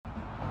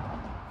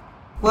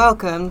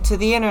Welcome to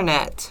the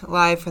Internet,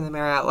 live from the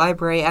Marriott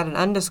Library at an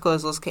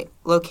undisclosed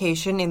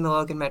location in the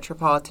Logan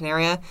metropolitan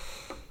area.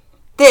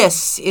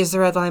 This is the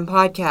Red Line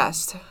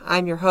Podcast.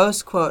 I'm your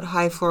host, quote,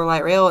 High Floor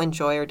Light Rail,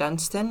 Enjoyer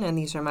Dunstan, and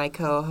these are my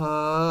co-hosts.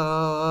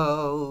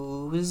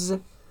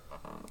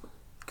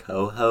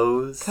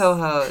 Co-hosts.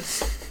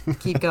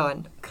 Keep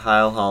going.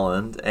 Kyle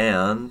Holland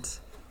and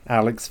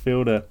Alex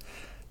Fielder.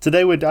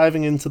 Today we're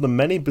diving into the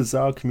many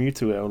bizarre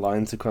commuter rail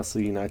lines across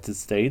the United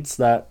States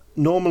that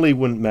normally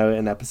wouldn't merit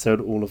an episode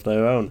all of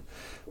their own.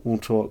 We'll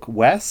talk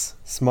WES,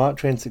 Smart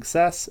Train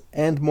Success,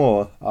 and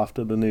more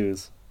after the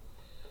news.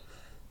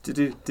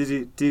 Do.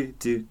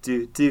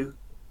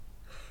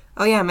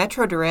 Oh yeah,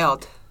 Metro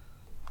derailed.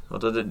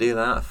 What did it do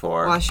that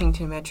for?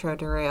 Washington Metro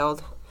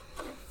derailed.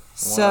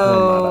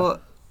 So,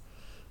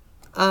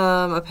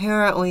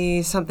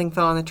 apparently something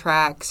fell on the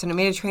tracks and it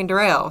made a train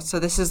derail. So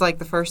this is like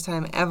the first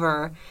time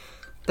ever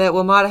that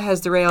WMATA has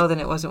derailed and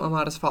it wasn't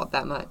WMATA's fault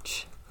that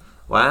much.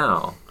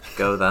 Wow.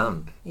 Go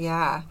them.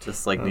 Yeah.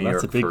 Just like New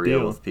York for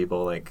real with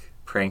people like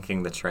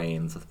pranking the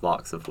trains with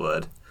blocks of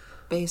wood.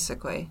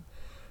 Basically.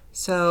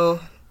 So,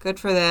 good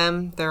for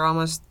them. They're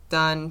almost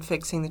done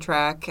fixing the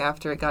track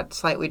after it got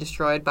slightly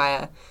destroyed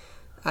by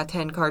a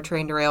 10-car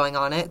train derailing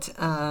on it.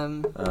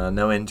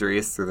 No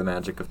injuries through the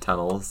magic of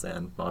tunnels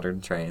and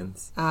modern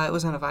trains. It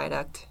was on a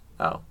viaduct.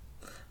 Oh.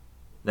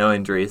 No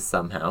injuries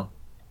somehow.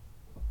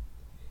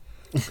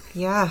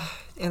 Yeah,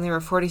 and there were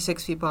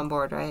 46 people on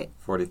board, right?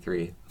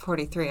 43.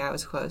 43, I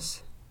was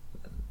close.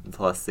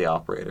 Plus the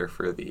operator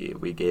for the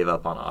we gave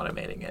up on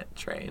automating it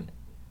train.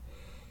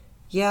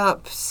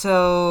 Yep,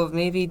 so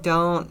maybe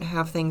don't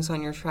have things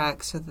on your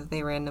track so that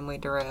they randomly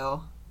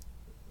derail.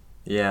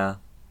 Yeah.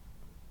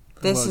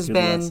 This has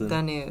been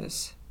the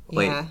news.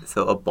 Wait, yeah.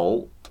 So a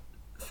bolt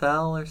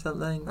fell or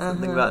something?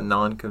 Something about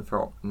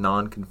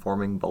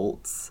non-conforming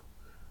bolts?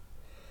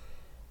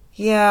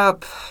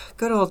 Yep.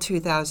 Good old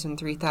 2000,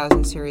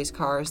 3000 series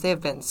cars. They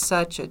have been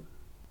such a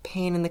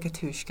pain in the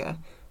katushka.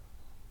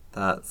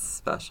 That's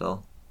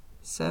special.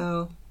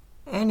 So,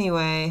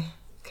 anyway,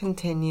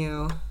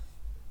 continue.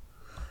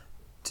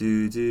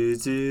 Do.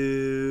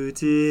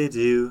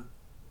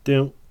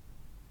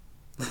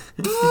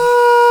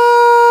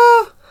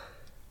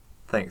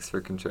 Thanks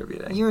for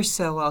contributing. You're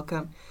so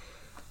welcome.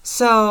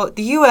 So,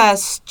 the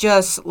U.S.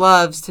 just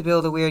loves to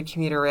build a weird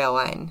commuter rail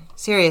line.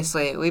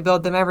 Seriously, we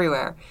build them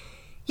everywhere.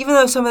 Even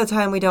though some of the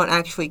time we don't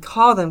actually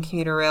call them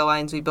commuter rail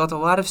lines, we built a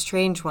lot of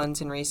strange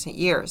ones in recent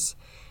years.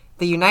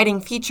 The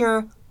uniting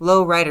feature,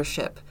 low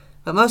ridership.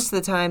 But most of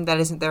the time, that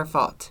isn't their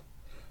fault.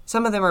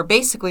 Some of them are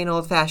basically an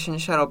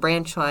old-fashioned shuttle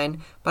branch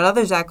line, but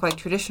others act like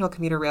traditional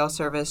commuter rail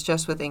service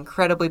just with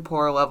incredibly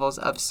poor levels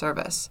of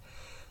service.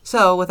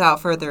 So, without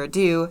further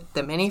ado,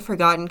 the many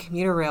forgotten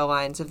commuter rail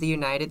lines of the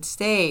United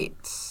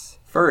States.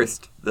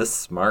 First, the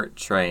SMART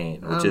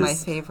train, which my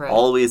is favorite.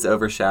 Always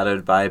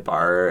overshadowed by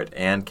BART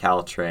and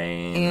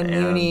Caltrain. And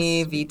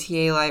Muni,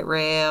 VTA Light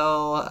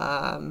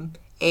Rail,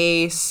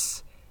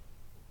 ACE.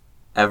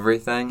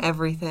 Everything?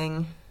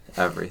 Everything.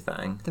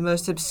 The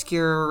most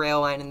obscure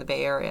rail line in the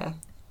Bay Area.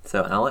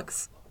 So,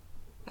 Alex?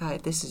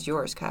 This is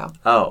yours, Kyle.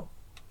 Oh.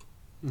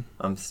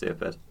 I'm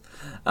stupid.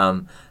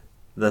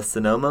 The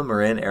Sonoma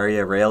Marin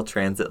Area Rail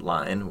Transit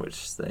Line,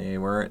 which they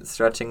weren't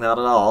stretching that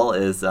at all,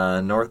 is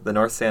the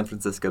North San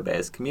Francisco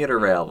Bay's commuter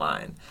rail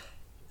line.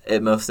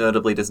 It most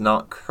notably does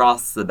not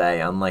cross the bay,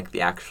 unlike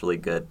the actually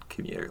good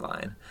commuter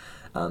line.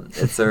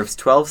 It serves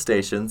 12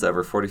 stations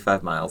over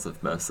 45 miles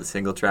of mostly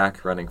single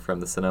track, running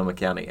from the Sonoma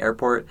County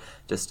Airport,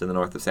 just to the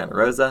north of Santa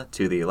Rosa,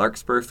 to the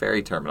Larkspur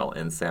Ferry Terminal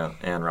in San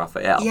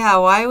Rafael. Yeah,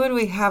 why would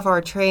we have our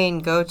train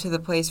go to the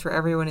place where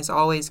everyone is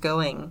always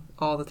going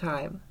all the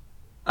time?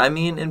 I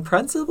mean, in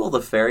principle,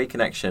 the ferry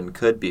connection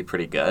could be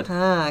pretty good.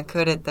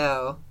 Could it,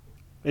 though?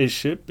 It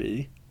should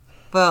be.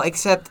 Well,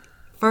 except,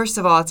 first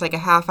of all, it's like a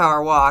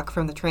half-hour walk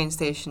from the train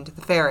station to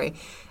the ferry.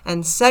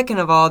 And second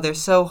of all, they're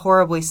so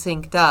horribly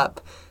synced up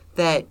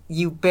that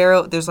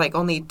there's like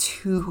only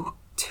two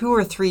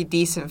or three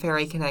decent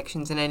ferry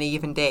connections in any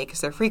given day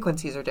because their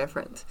frequencies are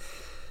different.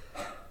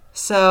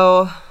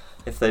 So,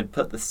 if they'd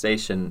put the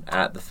station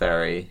at the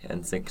ferry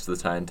and sync to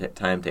the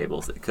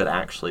timetables, it could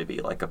actually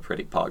be like a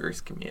pretty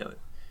poggers commute.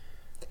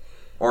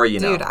 Or,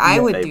 dude, I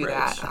would do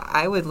that.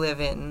 I would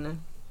live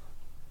in,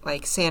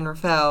 like, San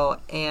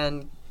Rafael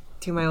and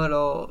do my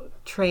little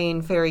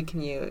train ferry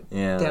commute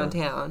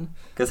downtown.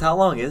 Because how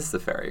long is the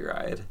ferry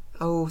ride?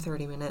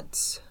 30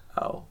 minutes.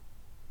 Oh.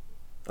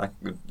 That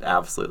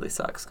absolutely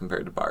sucks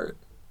compared to BART.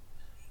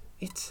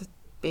 It's a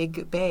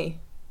big bay.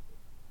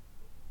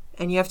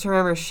 And you have to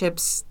remember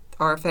ships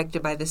are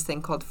affected by this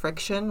thing called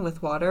friction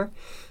with water.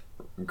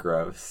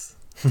 Gross.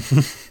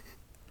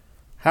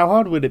 How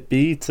hard would it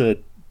be to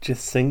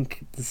just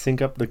sync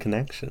up the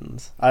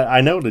connections?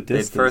 I know the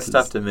distance. They'd first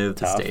have to move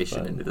tough, the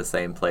station into the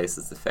same place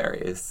as the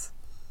ferries.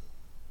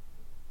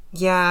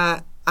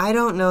 Yeah, I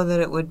don't know that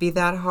it would be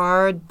that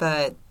hard,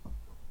 but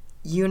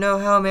you know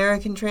how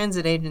American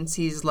transit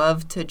agencies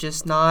love to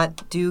just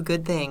not do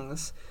good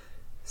things.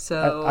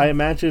 So I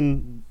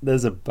imagine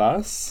there's a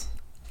bus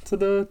to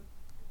the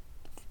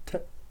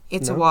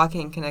It's No? a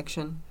walking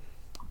connection.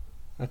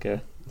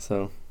 Okay,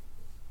 so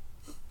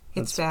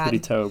It's that's bad. pretty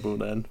terrible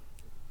then.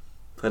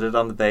 Put it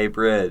on the Bay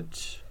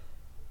Bridge.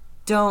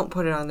 Don't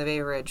put it on the Bay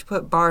Bridge.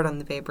 Put BART on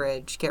the Bay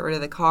Bridge. Get rid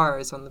of the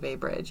cars on the Bay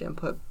Bridge and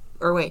put...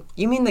 Or wait,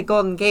 you mean the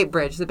Golden Gate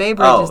Bridge. The Bay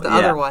Bridge is the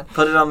other one.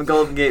 Put it on the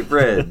Golden Gate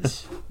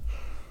Bridge.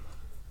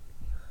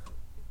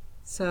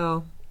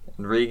 So...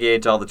 And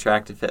re-gauge all the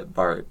track to fit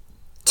BART.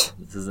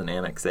 This is an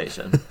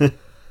annexation.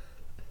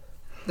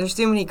 There's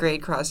too many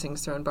grade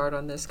crossings throwing BART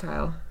on this,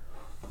 Kyle.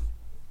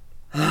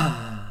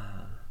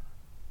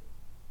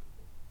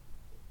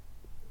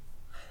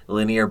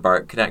 Linear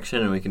BART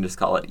connection, and we can just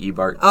call it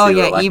eBART 2. Oh,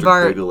 yeah, Electric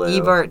eBART, Boogaloo.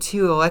 eBART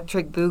 2,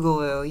 Electric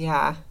Boogaloo,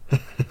 yeah.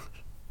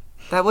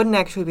 That wouldn't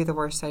actually be the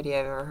worst idea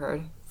I've ever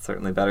heard.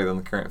 Certainly better than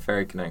the current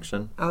ferry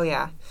connection. Oh,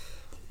 yeah.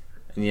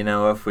 And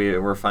if we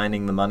were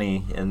finding the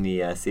money in the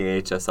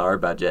CHSR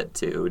budget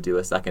to do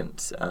a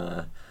second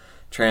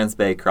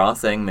Trans-Bay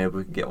crossing, maybe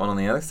we could get one on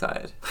the other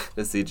side.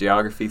 Does the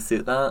geography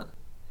suit that?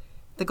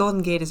 The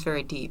Golden Gate is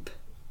very deep.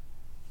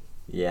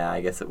 Yeah,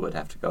 I guess it would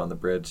have to go on the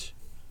bridge.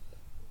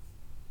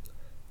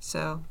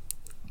 So,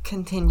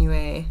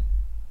 continue.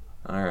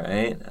 All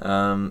right.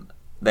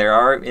 There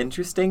are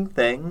interesting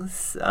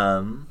things.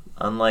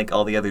 Unlike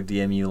all the other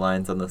DMU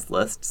lines on this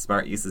list,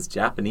 SMART uses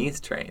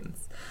Japanese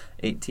trains.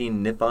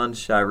 18 Nippon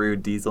Sharu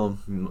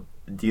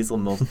diesel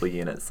multiple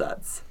unit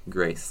sets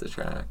grace the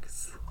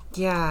tracks.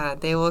 Yeah,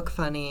 they look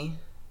funny.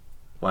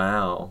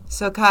 Wow.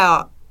 So,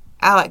 Kyle,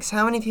 Alex,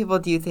 how many people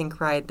do you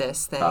think ride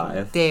this thing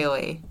 5.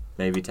 daily?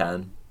 Maybe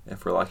 10,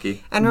 if we're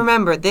lucky. And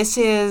remember, this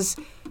is,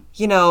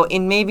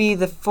 in maybe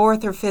the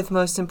 4th or 5th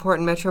most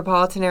important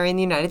metropolitan area in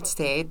the United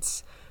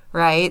States,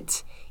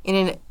 right?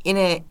 In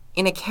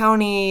a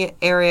county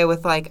area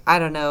with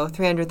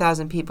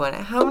 300,000 people in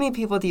it. How many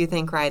people do you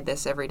think ride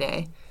this every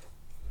day?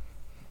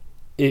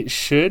 It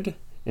should,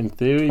 in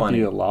theory, 20.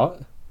 be a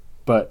lot,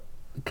 but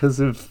because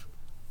of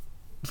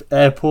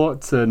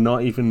airports are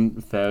not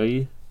even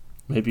ferry,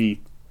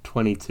 maybe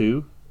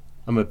 22.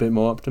 I'm a bit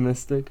more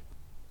optimistic.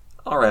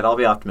 All right, I'll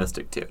be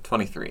optimistic too.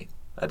 23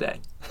 a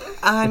day.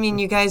 I mean,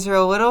 you guys are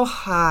a little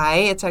high.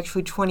 It's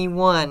actually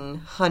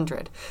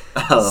 2,100.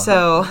 Oh.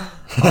 So,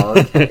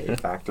 Okay,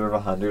 factor of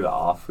 100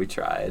 off. We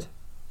tried.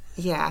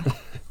 yeah.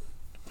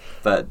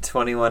 But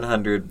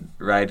 2,100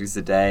 riders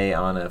a day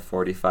on a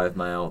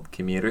 45-mile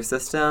commuter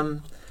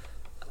system,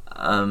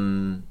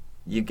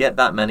 you get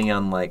that many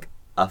on,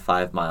 a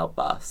 5-mile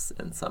bus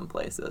in some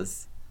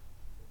places.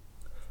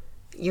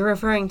 You're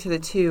referring to the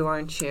 2,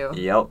 aren't you?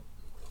 Yep.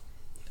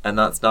 And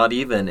that's not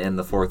even in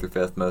the 4th or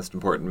 5th most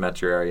important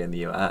metro area in the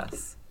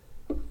U.S.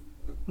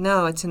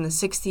 No, it's in the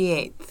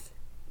 68th.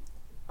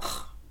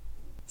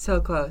 So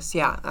close.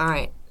 Yeah, all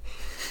right.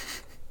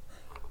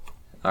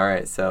 All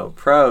right, so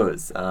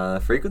pros.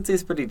 Frequency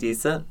is pretty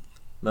decent,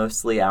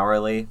 mostly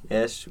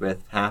hourly-ish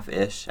with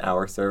half-ish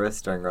hour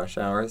service during rush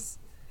hours.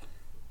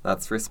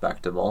 That's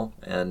respectable,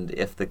 and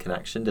if the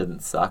connection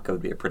didn't suck, it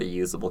would be a pretty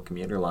usable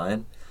commuter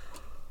line.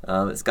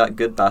 It's got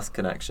good bus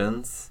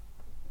connections,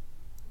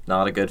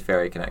 not a good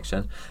ferry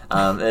connection.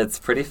 It's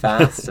pretty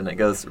fast, and it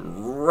goes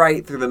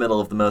right through the middle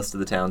of most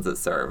of the towns it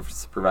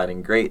serves,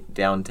 providing great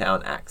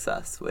downtown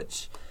access,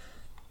 which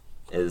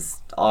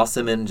is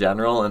awesome in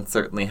general and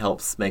certainly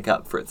helps make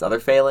up for its other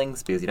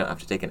failings because you don't have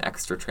to take an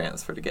extra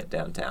transfer to get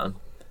downtown.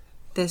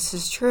 This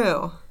is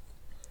true.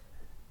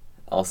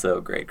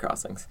 Also, great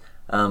crossings.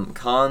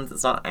 Cons,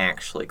 it's not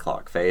actually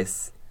clock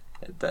face.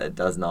 It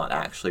does not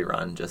actually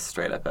run just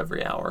straight up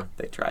every hour.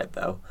 They tried,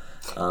 though.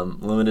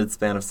 Limited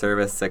span of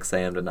service, 6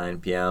 a.m. to 9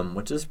 p.m.,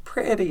 which is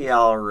pretty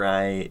all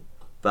right,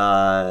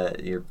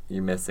 but you're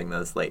missing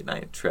those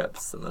late-night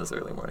trips and those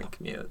early morning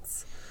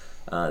commutes.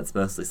 It's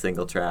mostly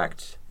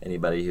single-tracked.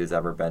 Anybody who's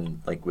ever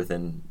been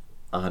within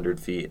 100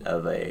 feet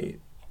of a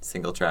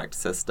single-tracked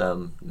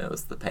system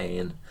knows the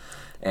pain,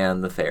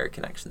 and the fare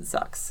connection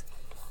sucks.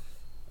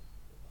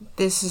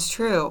 This is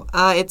true.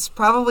 It's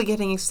probably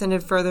getting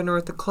extended further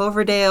north to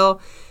Cloverdale,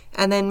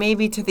 and then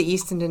maybe to the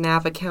east into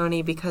Napa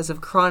County because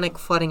of chronic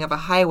flooding of a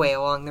highway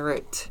along the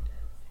route.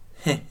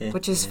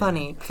 Which is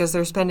funny, because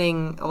they're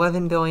spending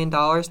 $11 billion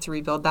to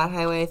rebuild that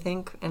highway, I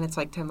think, and it's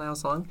 10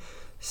 miles long.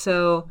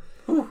 So,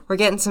 we're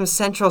getting some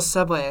central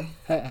subway.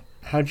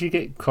 How'd you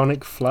get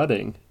chronic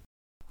flooding?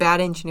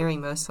 Bad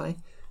engineering, mostly.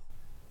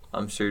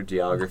 I'm sure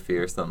geography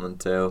or something,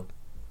 too.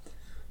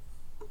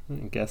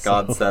 I guess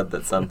God so. said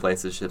that some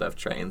places should have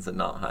trains and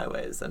not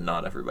highways, and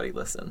not everybody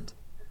listened.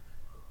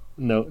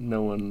 No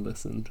one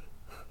listened.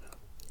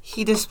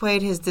 He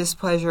displayed his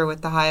displeasure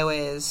with the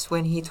highways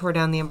when he tore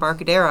down the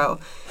Embarcadero,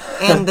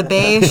 and the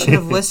Bay should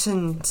have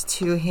listened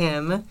to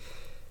him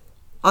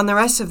on the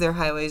rest of their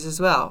highways as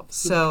well.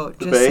 So,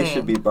 The just Bay saying.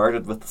 should be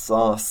barted with the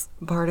sauce.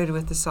 Barted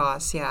with the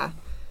sauce, yeah.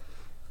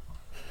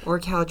 Or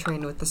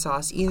Caltrained with the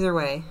sauce. Either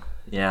way.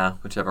 Yeah,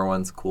 whichever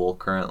one's cool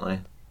currently.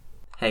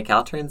 Hey,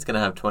 Caltrain's going to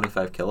have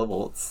 25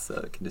 kilovolts, so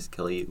it can just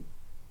kill you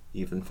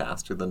even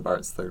faster than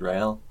BART's third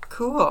rail.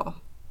 Cool.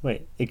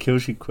 Wait, it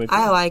kills you quickly?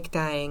 I like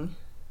dying.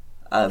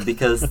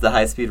 Because the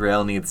high-speed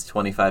rail needs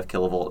 25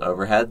 kilovolt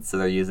overhead, so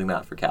they're using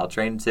that for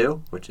Caltrain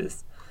too, which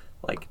is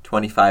like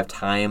 25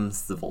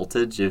 times the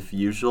voltage of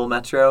usual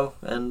metro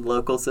and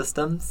local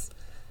systems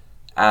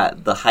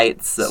at the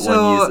heights that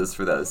one uses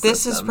for those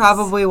this systems. Is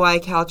probably why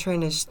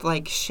Caltrain is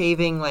like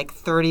shaving like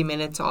 30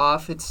 minutes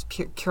off its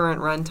current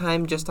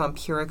runtime just on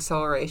pure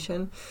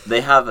acceleration.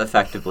 They have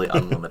effectively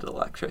unlimited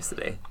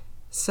electricity.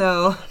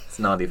 So it's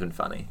not even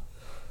funny.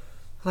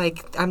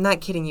 Like, I'm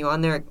not kidding you.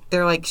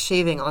 They're like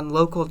shaving on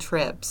local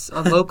trips,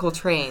 on local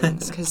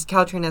trains, because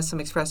Caltrain has some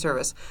express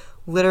service.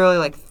 Literally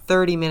like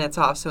 30 minutes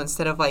off. So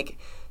instead of like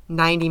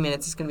 90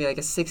 minutes, it's going to be like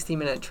a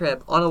 60-minute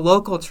trip on a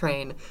local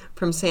train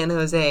from San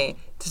Jose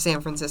to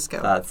San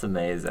Francisco. That's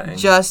amazing.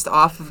 Just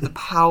off of the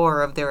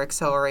power of their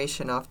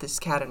acceleration off this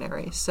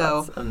catenary.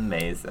 So that's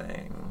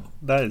amazing.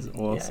 That is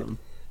awesome.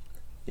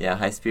 Yeah,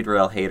 high-speed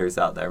rail haters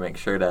out there, make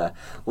sure to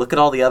look at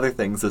all the other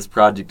things this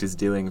project is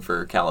doing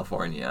for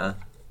California.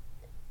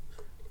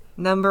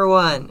 Number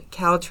 1,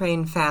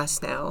 Caltrain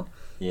fast now.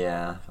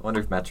 Yeah, I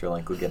wonder if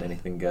Metrolink will get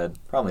anything good.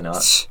 Probably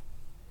not.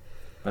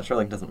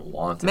 Metrolink doesn't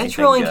want anything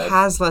Metrolink good.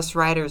 has less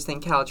riders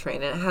than Caltrain,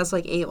 and it has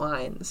like 8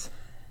 lines.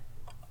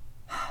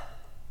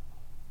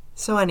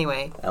 So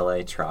anyway.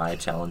 LA try,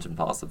 challenge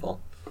impossible.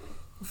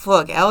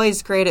 Look,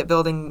 LA's great at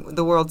building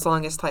the world's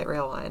longest light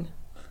rail line.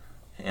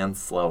 And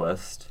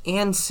slowest.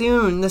 And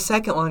soon the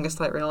second longest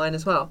light rail line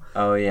as well.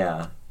 Oh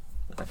yeah,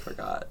 I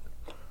forgot.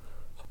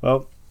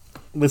 Well,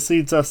 this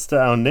leads us to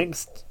our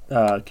next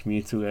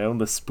commuter rail,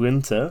 the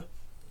Sprinter.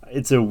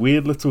 It's a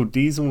weird little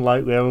diesel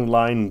light rail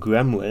line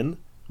gremlin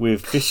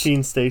with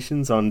 15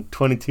 stations on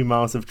 22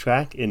 miles of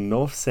track in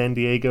North San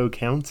Diego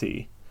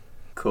County.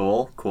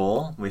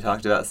 Cool. We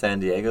talked about San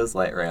Diego's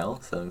light rail,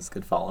 so it's a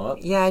good follow-up.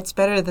 Yeah, it's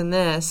better than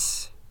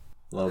this.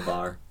 Low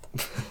bar.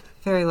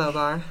 Very low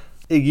bar.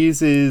 It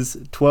uses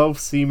 12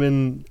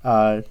 Siemens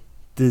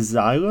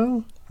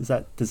Desiro? Is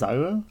that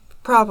Desiro?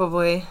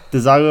 Probably.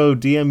 Desiro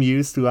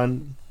DMUs to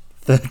run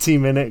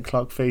 30-minute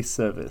clock face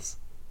service.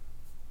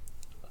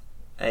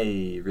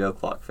 Hey, real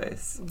clock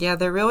face. Yeah,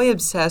 they're really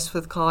obsessed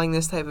with calling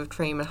this type of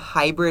train a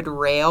hybrid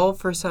rail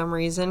for some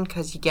reason,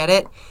 because you get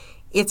it?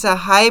 It's a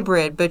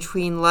hybrid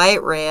between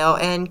light rail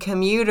and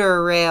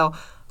commuter rail.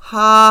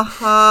 Ha,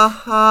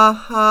 ha, ha,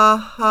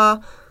 ha,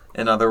 ha.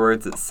 In other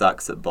words, it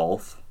sucks at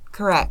both.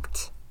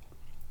 Correct.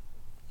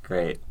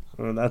 Great.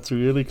 Well, that's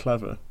really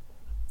clever.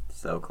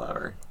 So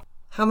clever.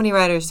 How many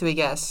riders do we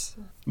guess?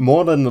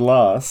 More than the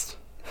last.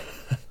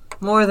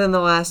 More than the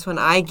last one.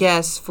 I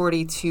guess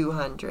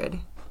 4,200.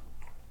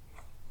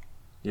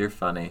 You're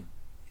funny.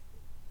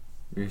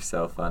 You're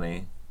so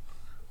funny.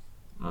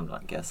 I'm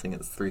not guessing.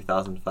 It's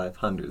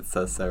 3,500. It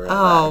says so right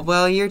Oh, there.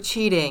 well, you're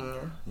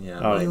cheating. Yeah.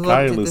 Oh, You yeah, looked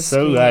Kyle at was the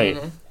so screen.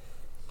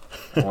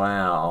 right.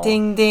 Wow.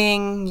 Ding,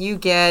 ding. You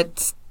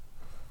get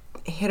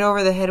hit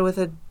over the head with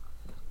a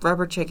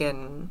rubber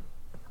chicken.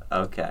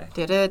 Okay.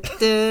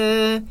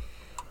 Da-da-da.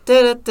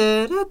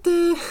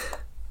 Da-da-da-da-da.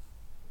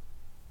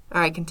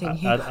 All right,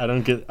 continue. I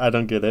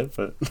don't get it,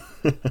 but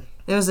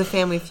It was the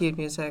Family Feud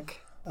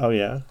music. oh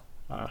yeah.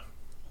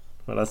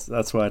 Well,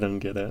 that's why I don't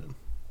get it.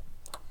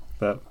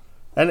 But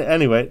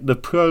anyway, the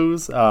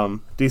pros: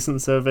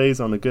 decent surveys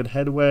on a good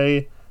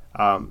headway.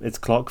 It's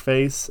clock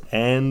face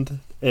and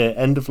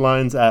end of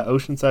lines at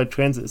Oceanside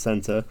Transit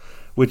Center,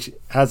 which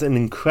has an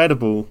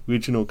incredible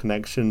regional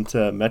connection to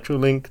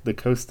Metrolink, the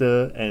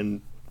Coaster,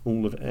 and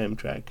all of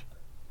Amtrak.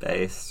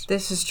 Based.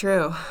 This is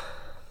true.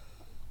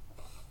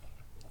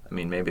 I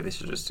mean, maybe they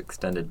should have just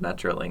extended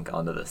Metrolink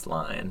onto this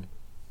line,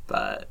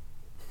 but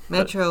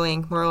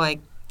Metrolink, more like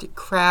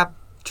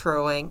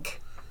Craptrolink.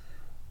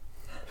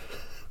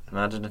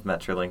 imagine if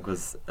Metrolink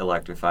was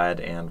electrified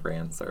and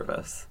ran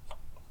service.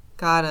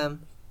 Got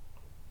him.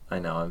 I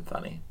know, I'm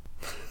funny.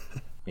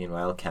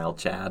 Meanwhile, Cal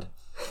Chad.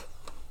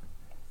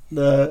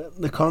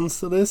 The cons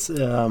to this,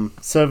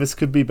 service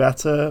could be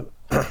better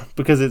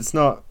because it's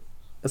not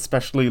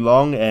especially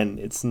long and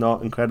it's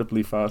not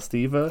incredibly fast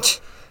either.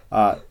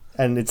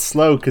 And it's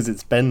slow because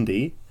it's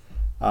bendy.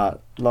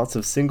 Lots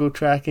of single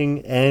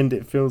tracking, and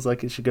it feels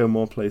like it should go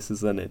more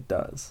places than it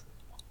does.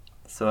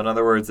 So in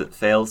other words, it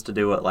fails to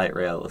do what light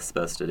rail is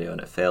supposed to do, and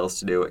it fails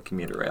to do what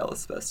commuter rail is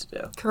supposed to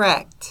do.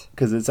 Correct.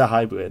 Because it's a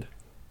hybrid.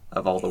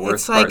 Of all the worst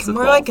It's like parts of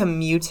more both. like a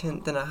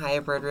mutant than a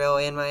hybrid,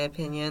 really, in my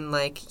opinion.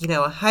 Like,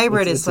 a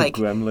hybrid It's is a like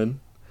gremlin.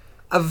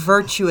 a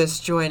virtuous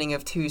joining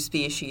of two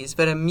species,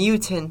 but a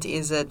mutant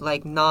is a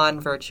like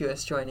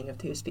non-virtuous joining of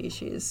two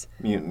species.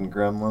 Mutant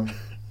gremlin.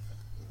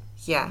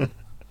 Yeah.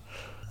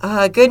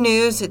 Good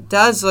news, it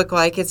does look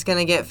like it's going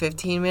to get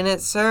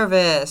 15-minute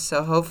service,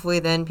 so hopefully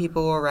then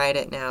people will ride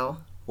it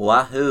now.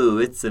 Wahoo,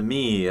 it's a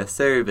me, a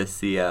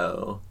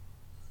servicio.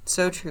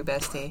 So true,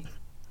 bestie.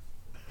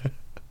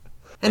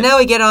 And now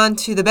we get on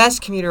to the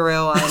best commuter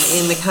rail line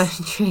in the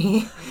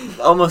country.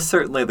 Almost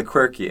certainly the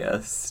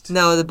quirkiest.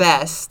 No, the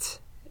best.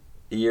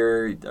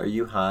 Are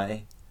you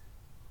high?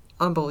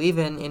 I'm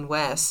believing in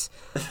Wes.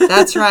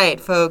 That's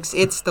right, folks.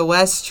 It's the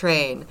West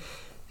train.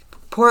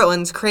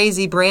 Portland's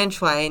crazy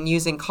branch line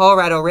using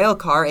Colorado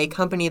Railcar, a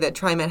company that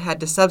TriMet had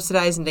to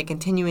subsidize into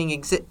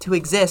continuing to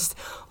exist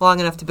long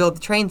enough to build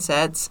the train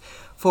sets,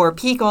 for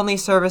peak-only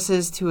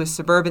services to a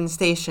suburban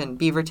station,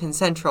 Beaverton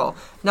Central,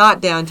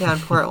 not downtown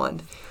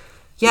Portland.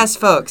 Yes,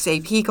 folks,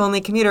 a peak-only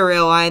commuter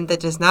rail line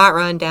that does not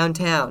run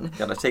downtown.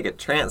 Gotta take a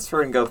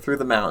transfer and go through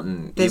the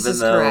mountain. This even is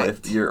though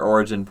correct. If your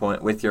origin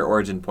point,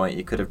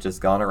 you could have just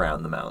gone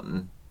around the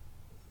mountain.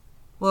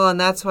 Well, and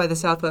that's why the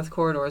Southwest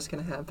Corridor is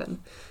going to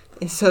happen,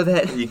 is so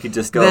that You could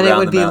just go then around it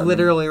would the be mountain.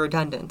 literally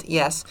redundant.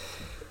 Yes,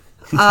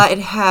 it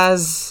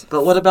has.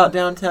 But what about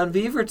downtown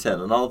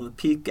Beaverton and all the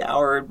peak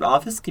hour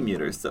office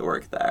commuters that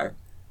work there?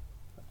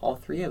 All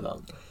three of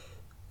them.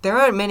 There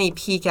aren't many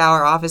peak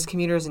hour office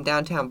commuters in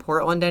downtown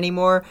Portland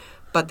anymore,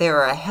 but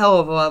there are a hell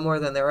of a lot more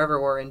than there ever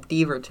were in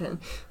Beaverton.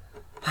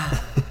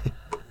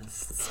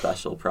 It's a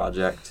special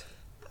project.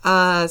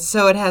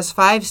 So it has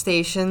 5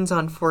 stations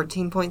on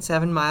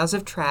 14.7 miles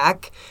of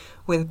track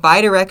with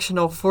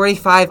bidirectional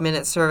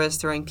 45-minute service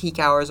during peak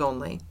hours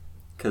only.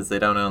 Because they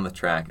don't own the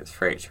track. It's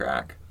freight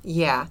track.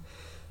 Yeah.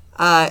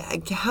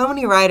 How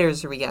many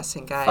riders are we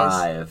guessing, guys?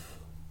 5.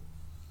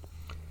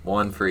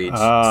 1 for each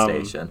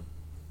station.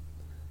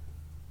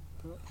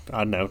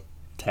 I don't know,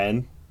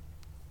 10? 2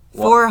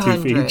 for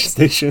 400. each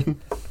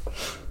station.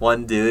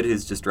 One dude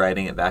who's just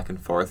riding it back and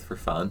forth for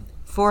fun.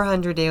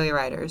 400 daily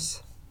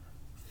riders.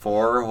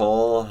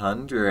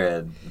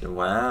 400.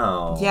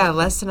 Wow. Yeah,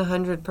 less than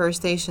 100 per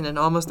station, and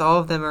almost all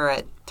of them are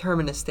at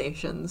terminus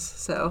stations.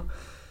 So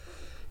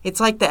it's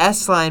like the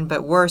S line,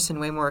 but worse and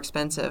way more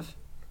expensive.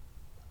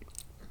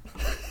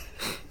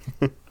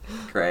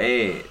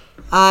 Great.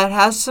 It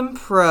has some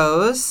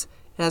pros.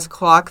 It has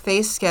clock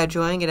face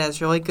scheduling. It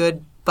has really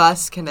good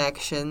bus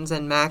connections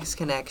and max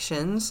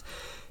connections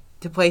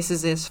to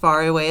places as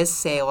far away as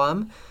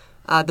Salem.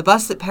 The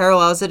bus that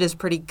parallels it is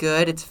pretty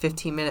good. It's a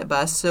 15-minute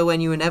bus, so when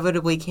you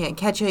inevitably can't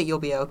catch it, you'll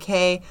be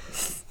okay.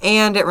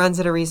 And it runs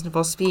at a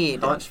reasonable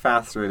speed. How much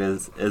faster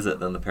is it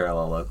than the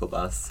parallel local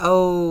bus?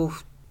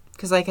 Oh,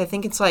 because I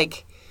think it's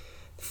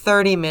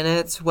 30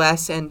 minutes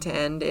west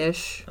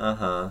end-to-end-ish.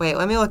 Uh-huh. Wait,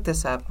 let me look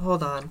this up.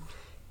 Hold on.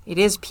 It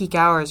is peak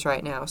hours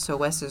right now, so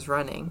Wes is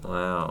running.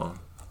 Wow.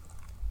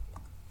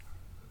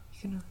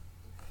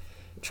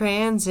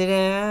 Transit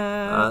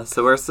app.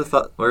 So where's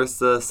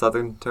the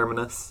southern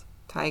terminus?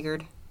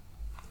 Tigard.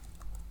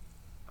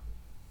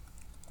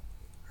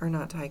 Or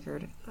not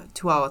Tigard.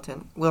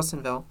 Tualatin.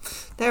 Wilsonville.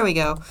 There we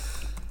go.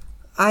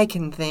 I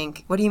can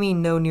think. What do you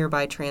mean no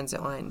nearby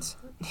transit lines?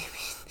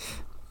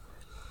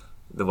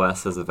 The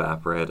West has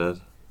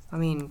evaporated. I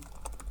mean,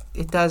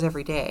 it does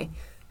every day.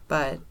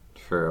 But...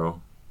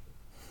 True.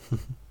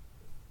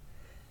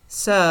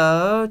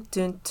 So...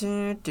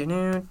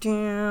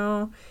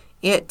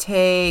 It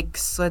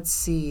takes... Let's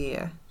see...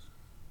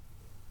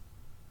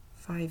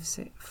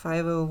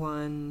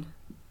 501.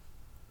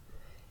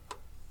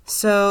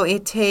 So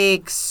it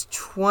takes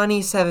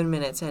 27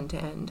 minutes end to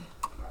end.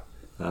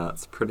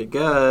 That's pretty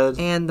good.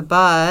 And the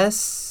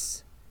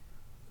bus.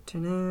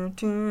 I'm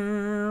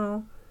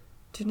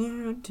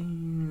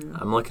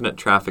looking at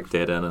traffic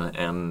data,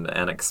 and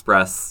an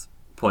express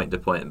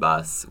point-to-point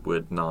bus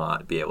would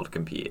not be able to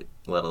compete,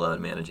 let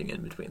alone managing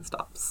in between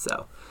stops.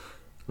 So,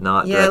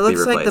 not yeah, it directly looks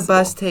like the replaceable.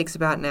 bus takes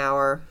about an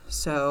hour.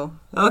 So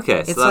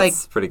okay, so it's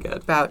that's pretty good.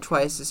 about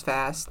twice as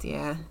fast.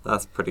 Yeah.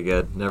 That's pretty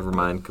good. Never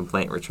mind.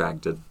 Complaint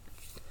retracted.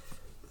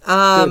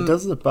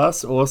 Does the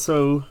bus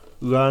also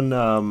run?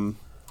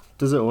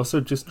 Does it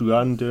also just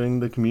run during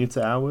the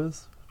commuter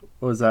hours,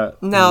 or is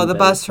that No, the day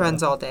bus as well?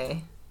 runs all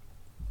day.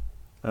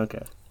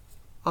 Okay.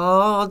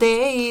 All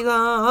day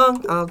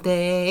long, all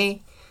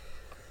day.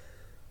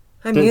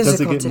 I'm Does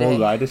musical it get today. more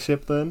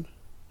ridership then?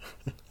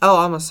 Oh,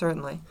 almost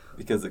certainly.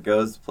 Because it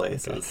goes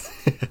places.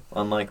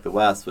 Unlike the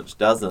West, which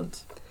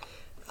doesn't.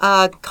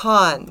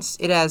 Cons.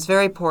 It has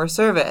very poor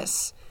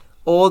service.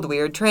 Old,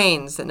 weird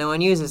trains that no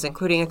one uses,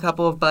 including a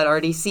couple of Bud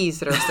RDCs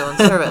that are still in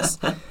service.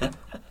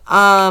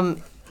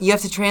 You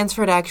have to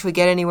transfer to actually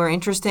get anywhere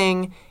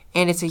interesting,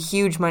 and it's a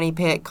huge money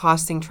pit,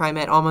 costing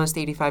TriMet almost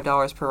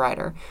 $85 per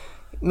rider.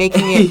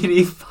 Making it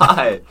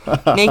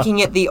 85. making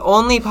it the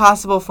only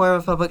possible form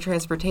of public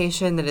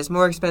transportation that is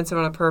more expensive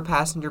on a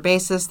per-passenger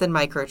basis than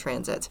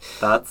microtransit.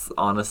 That's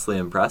honestly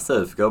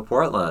impressive. Go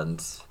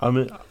Portland.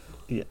 I'm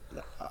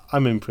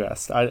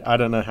impressed. I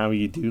don't know how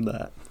you do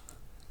that.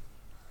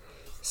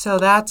 So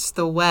that's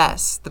the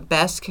West, the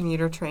best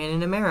commuter train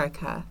in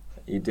America.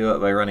 You do it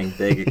by running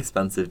big,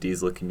 expensive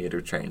diesel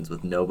commuter trains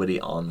with nobody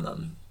on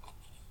them.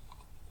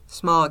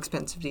 Small,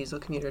 expensive diesel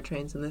commuter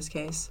trains in this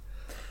case.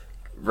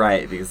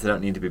 Right, because they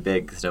don't need to be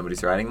big because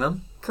nobody's riding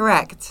them?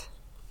 Correct.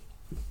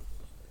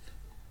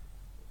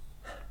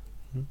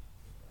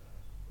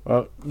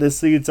 Well,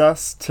 this leads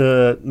us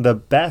to the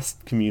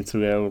best commuter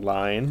rail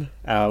line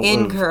out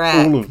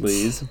Incorrect. of all of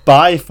these.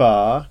 By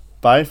far,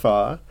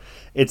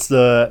 it's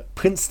the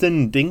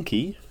Princeton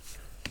Dinky.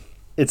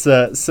 It's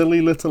a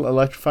silly little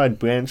electrified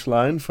branch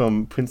line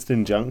from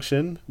Princeton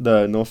Junction,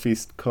 the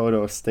Northeast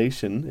Corridor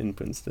station in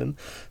Princeton,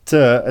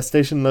 to a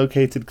station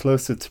located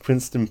closer to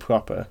Princeton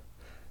proper.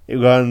 It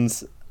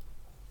runs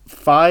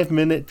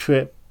 5-minute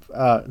trip.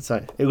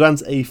 It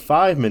runs a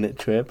 5-minute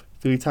trip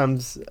 3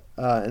 times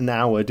an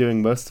hour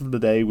during most of the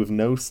day with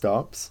no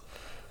stops.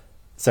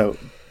 So,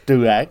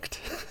 direct.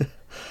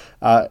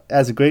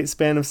 Has a great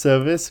span of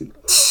service.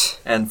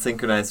 And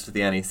synchronized with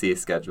the NEC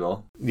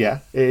schedule. Yeah,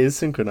 it is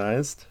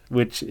synchronized,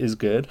 which is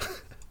good,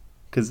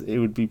 because it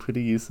would be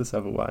pretty useless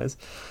otherwise.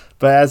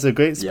 But it has a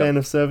great span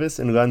of service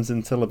and runs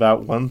until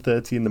about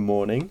 1:30 in the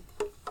morning,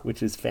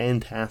 which is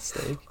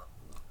fantastic.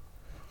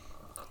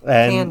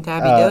 And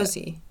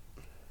Fandabidozy.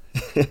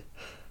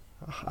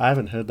 I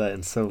haven't heard that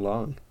in so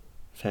long.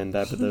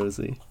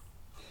 Fandabidozy.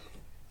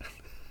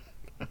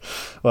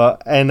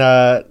 Well, and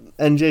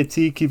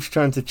NJT keeps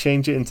trying to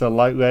change it into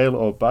light rail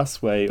or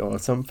busway or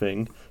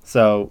something.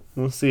 So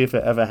we'll see if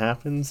it ever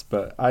happens.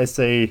 But I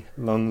say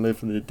long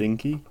live the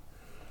Dinky.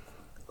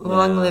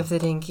 Long live the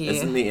Dinky.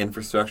 Isn't the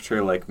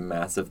infrastructure like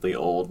massively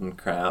old and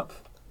crap?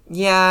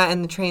 Yeah,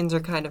 and the trains are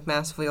kind of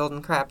massively old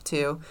and crap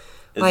too.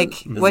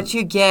 What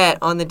you get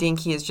on the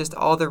Dinky is just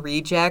all the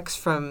rejects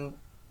from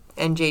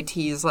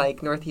NJT's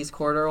like Northeast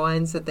Corridor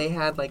lines that they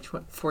had like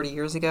 40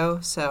 years ago.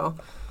 So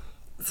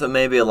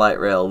maybe a light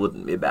rail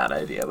wouldn't be a bad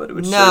idea, but it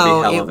would sure be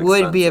no, hell it of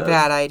would be a expensive.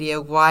 bad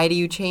idea. Why do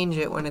you change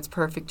it when it's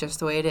perfect just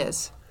the way it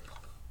is?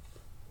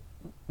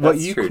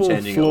 That's true.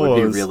 Changing it would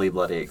be really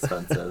bloody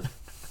expensive.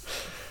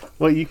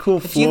 What you call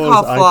If flaws, you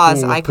call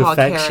flaws, I I call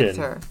perfection.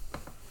 character.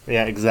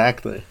 Yeah,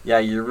 exactly. Yeah,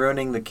 you're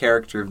ruining the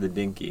character of the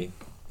Dinky.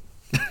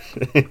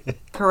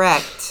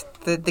 Correct.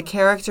 The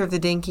character of the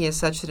Dinky is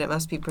such that it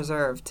must be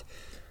preserved.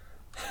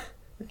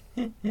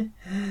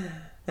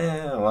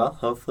 Well,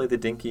 hopefully the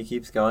Dinky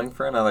keeps going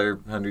for another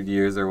 100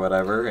 years or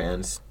whatever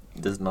and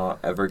does not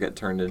ever get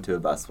turned into a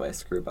busway.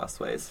 Screw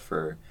busways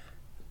for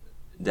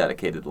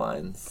dedicated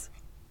lines.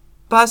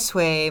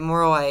 Busway,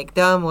 more like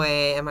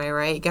dumbway. Am I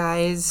right,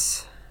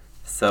 guys?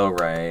 So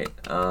right.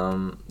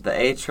 The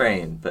A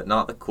train, but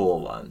not the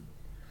cool one.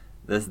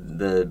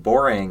 The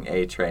boring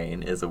A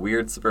train is a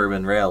weird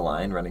suburban rail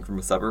line running from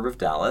a suburb of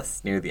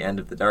Dallas near the end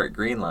of the dark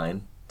green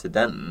line to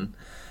Denton,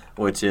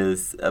 which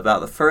is about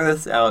the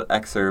furthest out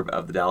exurb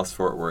of the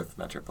Dallas-Fort Worth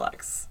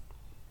Metroplex.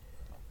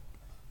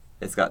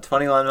 It's got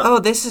 21... Oh,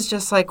 this is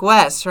just like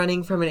West,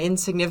 running from an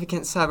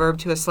insignificant suburb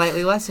to a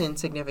slightly less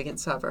insignificant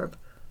suburb.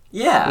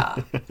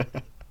 Yeah.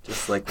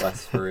 Just like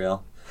West for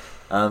real.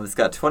 It's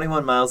got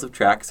 21 miles of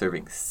track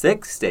serving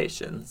 6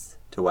 stations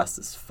to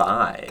West's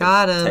 5.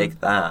 Got him. Take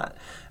that.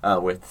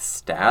 With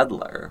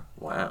Stadler,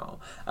 wow,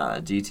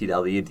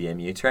 GTW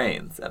DMU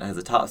trains. And it has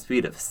a top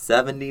speed of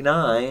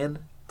 79.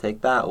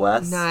 Take that,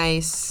 West.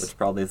 Nice. Which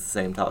probably is the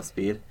same top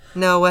speed.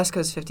 No, West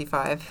goes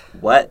 55.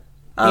 What?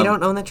 You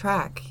don't own the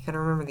track. You gotta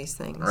remember these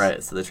things.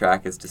 Right, so the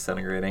track is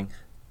disintegrating.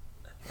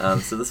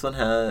 So this one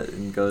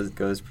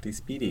goes pretty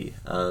speedy.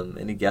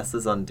 Any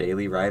guesses on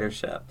daily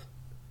ridership?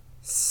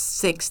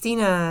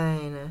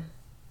 69.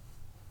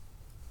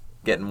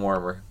 Getting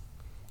warmer.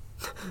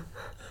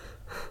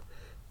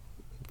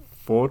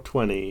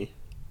 420.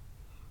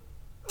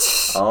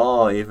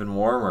 Oh, even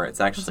warmer.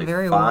 It's actually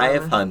very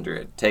 500.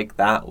 Warm. Take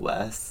that,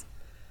 Wes.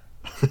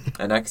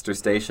 An extra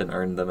station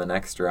earned them an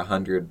extra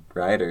 100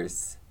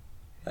 riders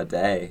a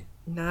day.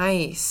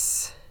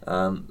 Nice.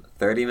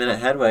 30-minute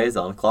headways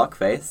on clock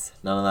face.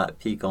 None of that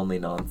peak-only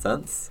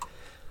nonsense.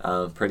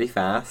 Pretty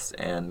fast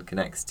and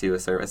connects to a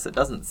service that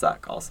doesn't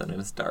suck, also known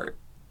as DART.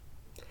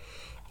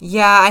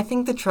 Yeah, I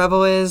think the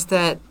trouble is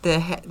that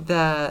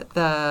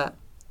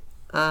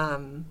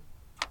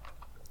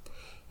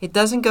it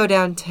doesn't go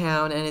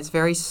downtown and it's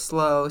very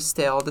slow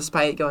still,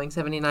 despite going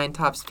 79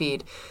 top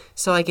speed.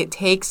 So like it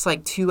takes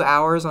like 2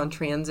 hours on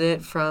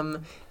transit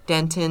from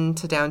Denton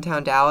to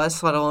downtown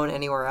Dallas, let alone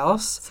anywhere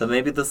else. So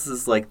maybe this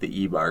is like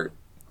the E-BART.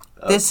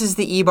 This is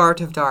the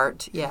E-BART of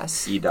DART,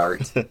 yes.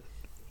 E-DART.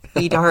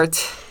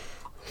 E-DART.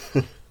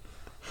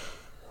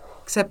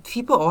 Except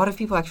a lot of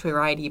people actually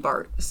ride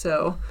E-BART,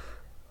 so...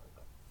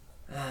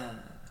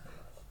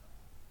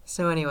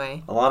 So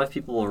anyway. A lot of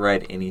people will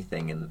ride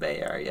anything in the Bay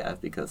Area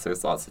because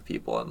there's lots of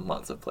people and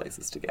lots of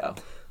places to go.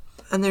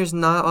 And there's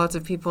not lots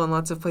of people and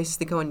lots of places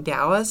to go in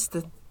Dallas,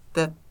 the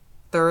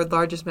third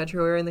largest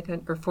metro area in the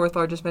country, or fourth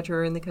largest metro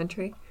area in the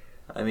country.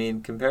 I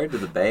mean, compared to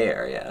the Bay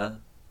Area.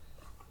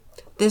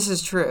 This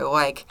is true.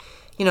 Like,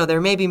 you know,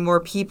 there may be more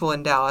people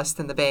in Dallas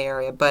than the Bay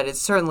Area, but it's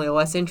certainly a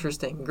less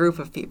interesting group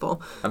of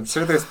people. I'm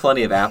sure there's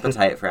plenty of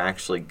appetite for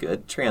actually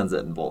good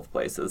transit in both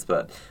places,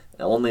 but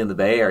only in the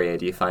Bay Area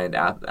do you find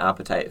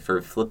appetite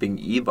for flipping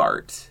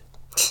E-BART.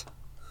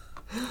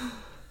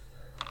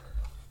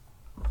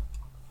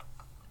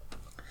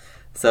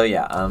 So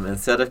yeah,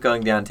 instead of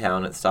going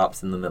downtown, it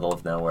stops in the middle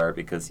of nowhere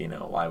because, you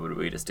know, why would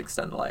we just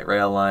extend the light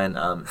rail line?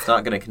 It's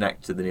not going to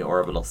connect to the new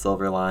orbital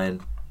silver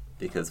line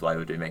because why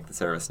would we make the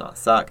service not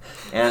suck?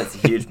 And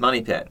it's a huge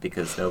money pit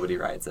because nobody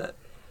rides it.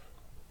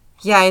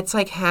 Yeah, it's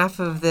like half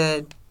of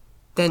the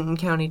Denton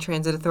County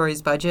Transit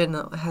Authority's budget, and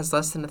it has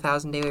less than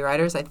 1,000 daily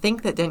riders. I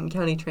think that Denton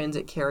County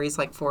Transit carries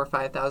like 4,000 or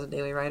 5,000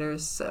 daily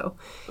riders, so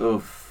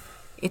oof.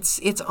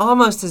 It's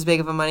almost as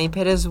big of a money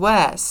pit as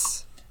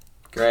Wes.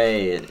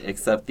 Great,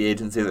 except the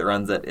agency that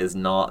runs it is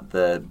not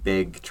the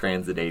big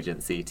transit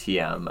agency,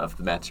 TM, of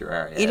the metro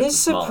area. It It's is a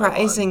smaller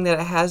surprising one. that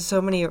it has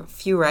so many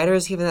few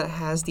riders, given that it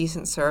has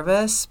decent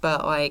service,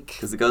 but, like,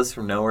 Because it goes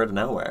from nowhere to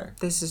nowhere.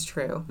 this is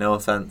true. No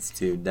offense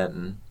to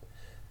Denton.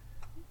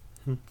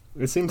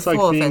 It seems like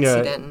Full being offense to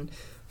a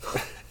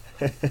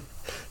Denton.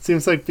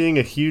 seems like being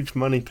a huge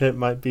money pit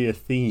might be a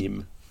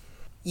theme.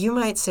 You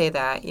might say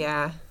that,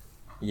 yeah.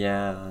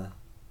 Yeah.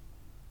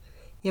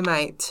 You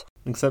might.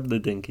 Except the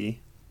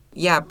dinky.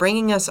 Yeah,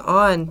 bringing us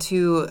on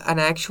to an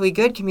actually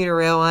good commuter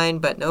rail line,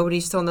 but nobody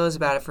still knows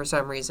about it for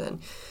some reason.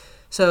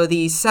 So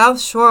the South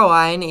Shore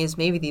Line is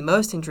maybe the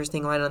most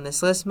interesting line on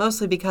this list,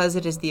 mostly because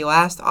it is the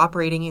last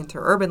operating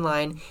interurban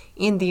line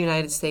in the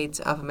United States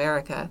of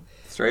America.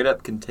 Straight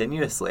up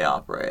continuously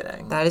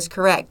operating. That is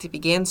correct. It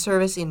began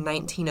service in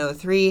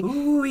 1903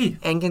 Ooh-wee.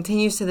 and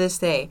continues to this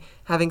day,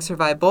 having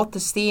survived both the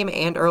steam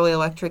and early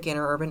electric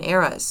interurban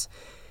eras.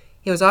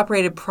 It was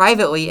operated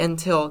privately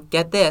until,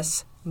 get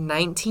this,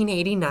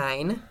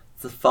 1989.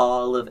 It's the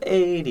fall of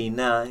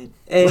 89.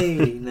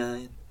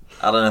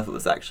 I don't know if it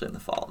was actually in the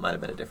fall. It might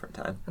have been a different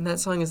time. And that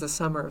song is the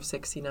summer of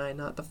 69,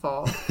 not the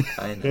fall.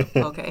 I know.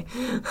 Okay.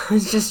 I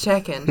was just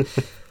checking.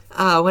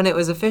 When it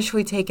was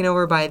officially taken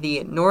over by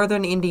the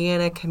Northern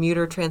Indiana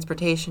Commuter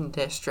Transportation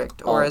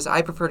District, or as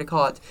I prefer to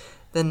call it,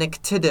 the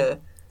NCTD.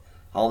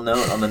 I'll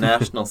note on the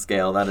national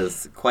scale that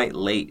is quite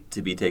late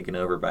to be taken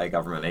over by a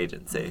government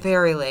agency.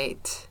 Very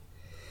late.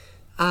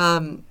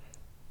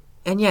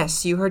 And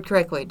yes, you heard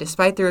correctly.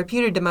 Despite the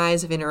reputed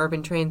demise of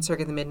interurban trains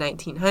circa the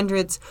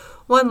mid-1900s,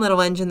 one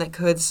little engine that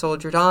could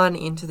soldiered on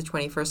into the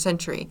 21st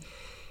century.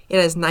 It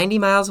has 90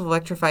 miles of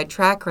electrified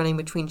track running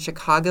between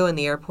Chicago and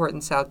the airport in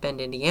South Bend,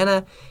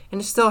 Indiana,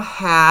 and it still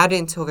had,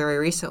 until very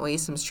recently,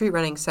 some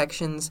street-running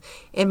sections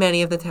in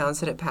many of the towns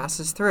that it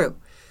passes through.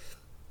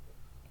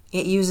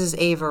 It uses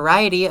a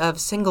variety of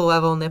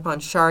single-level Nippon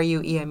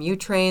Sharyu EMU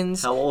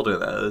trains. How old are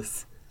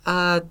those?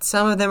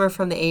 Some of them are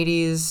from the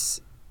 80s.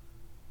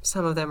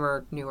 Some of them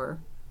are newer,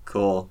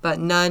 Cool. but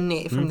none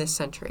from this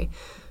century.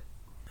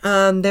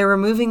 They're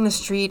removing the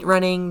street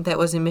running that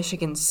was in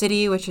Michigan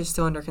City, which is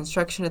still under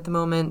construction at the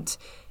moment,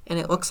 and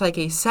it looks like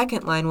a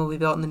second line will be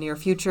built in the near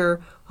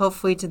future,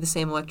 hopefully to the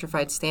same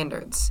electrified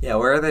standards. Yeah,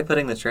 where are they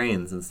putting the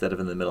trains instead of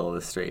in the middle of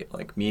the street?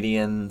 Like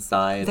median,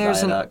 side,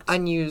 There's viaduct? an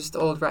unused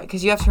old ride,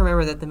 because you have to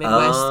remember that the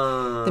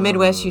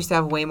Midwest used to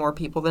have way more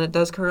people than it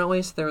does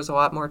currently, so there was a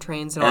lot more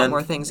trains and a lot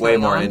more things way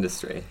going more on.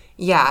 industry.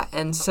 Yeah,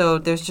 and so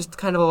there's just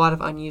kind of a lot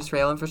of unused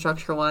rail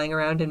infrastructure lying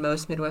around in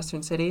most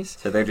Midwestern cities.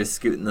 So they're just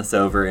scooting this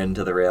over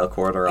into the rail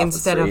corridor off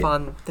Instead the of street.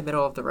 on the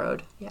middle of the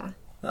road, yeah.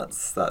 That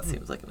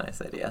seems like a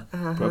nice idea.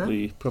 Uh-huh.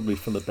 Probably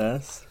for the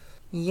best.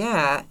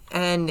 Yeah,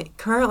 and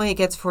currently it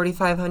gets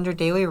 4,500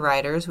 daily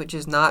riders, which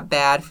is not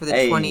bad for the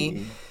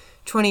Hey.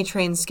 20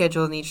 trains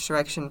scheduled in each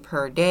direction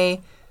per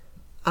day.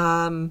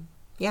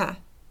 Yeah,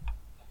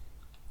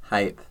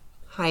 Hype.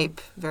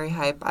 very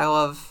hype. I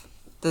love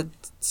the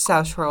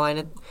South Shore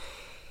Line.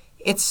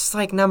 It's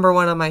like number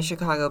one on my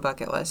Chicago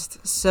bucket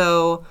list.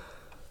 So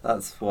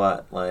That's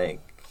what, like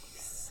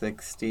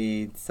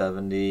 60,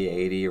 70,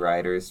 80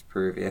 riders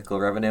per vehicle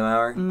revenue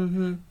hour?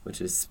 Mm-hmm.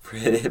 Which is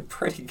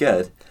pretty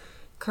good.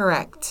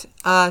 correct.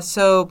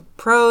 So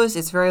pros,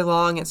 it's very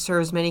long. It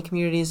serves many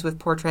communities with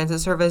poor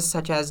transit service,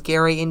 such as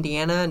Gary,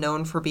 Indiana,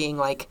 known for being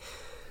like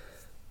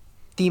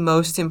the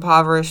most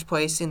impoverished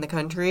place in the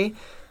country.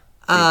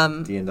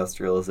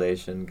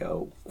 Deindustrialization,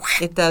 go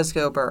It does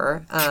go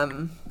burr.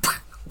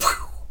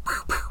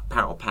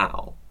 pow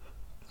pow.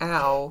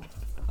 Ow.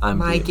 I'm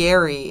My deep.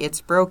 Gary,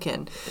 it's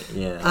broken.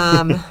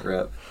 Yeah.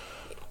 Rip.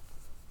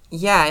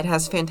 Yeah, it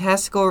has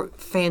fantastic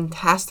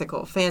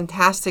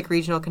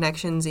regional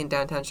connections in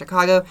downtown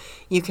Chicago.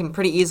 You can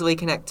pretty easily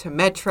connect to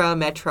Metro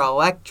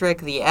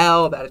Electric, the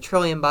L, about 1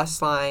 trillion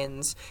bus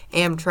lines,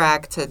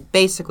 Amtrak, to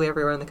basically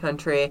everywhere in the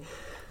country.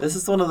 This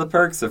is one of the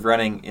perks of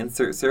running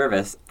insert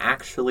service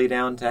actually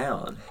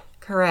downtown.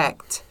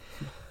 Correct.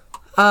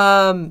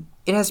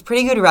 It has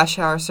pretty good rush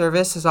hour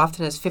service, as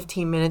often as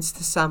 15 minutes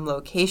to some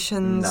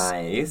locations.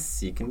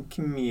 Nice. You can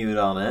commute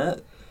on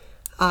it.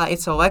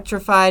 It's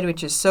electrified,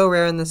 which is so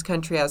rare in this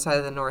country outside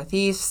of the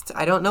Northeast.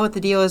 I don't know what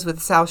the deal is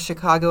with South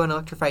Chicago and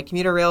electrified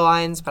commuter rail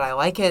lines, but I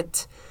like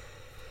it.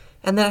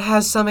 And then it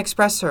has some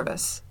express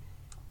service.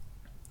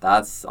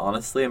 That's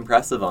honestly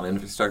impressive on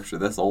infrastructure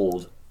this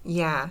old.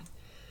 Yeah.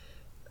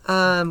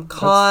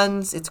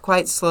 Cons, it's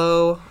quite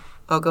slow.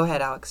 Oh, go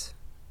ahead, Alex.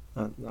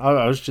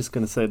 I was just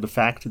going to say the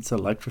fact it's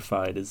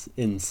electrified is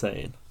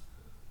insane.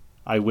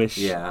 I wish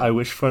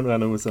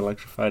Frontrunner was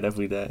electrified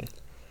every day.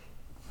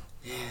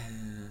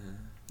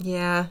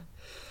 Yeah.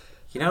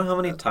 You know how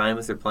many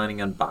times they're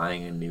planning on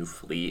buying a new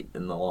fleet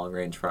in the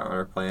long-range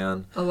Frontrunner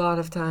plan? A lot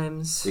of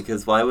times.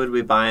 Because why would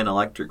we buy an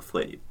electric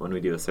fleet when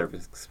we do a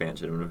service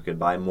expansion when we could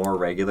buy more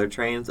regular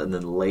trains and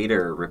then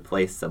later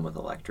replace them with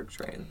electric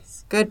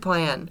trains? Good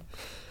plan.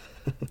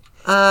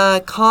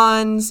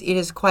 Cons, it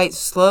is quite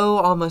slow,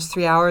 almost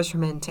 3 hours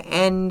from end to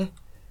end,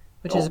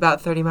 which is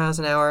about 30 miles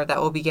an hour.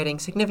 That will be getting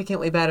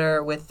significantly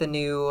better with the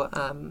new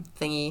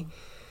thingy.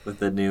 With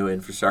the new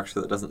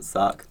infrastructure that doesn't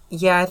suck.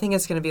 Yeah, I think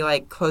it's going to be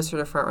like closer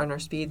to front runner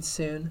speeds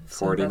soon.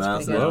 40 that's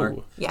miles pretty an good. hour.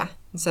 Whoa. Yeah,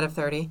 instead of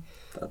 30.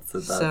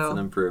 That's an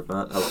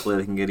improvement. Hopefully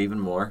they can get even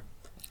more.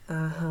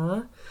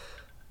 Uh-huh.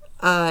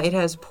 It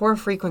has poor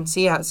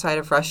frequency outside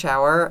of rush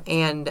hour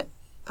and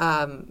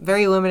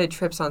very limited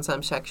trips on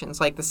some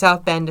sections. Like the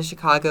South Bend to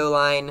Chicago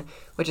line,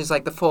 which is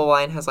like the full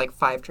line, has like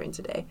 5 trains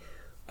a day.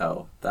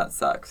 Oh, that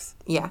sucks.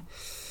 Yeah.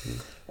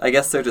 I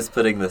guess they're just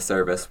putting the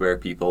service where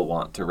people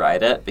want to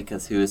ride it,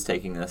 because who is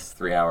taking this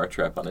 3-hour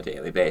trip on a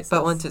daily basis?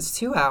 But once it's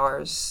 2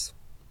 hours,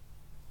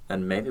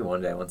 And maybe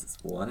one day once it's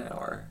 1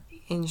 hour.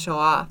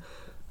 inshallah.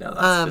 No,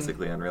 that's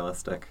physically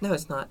unrealistic. No,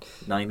 it's not.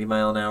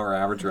 90-mile-an-hour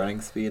average running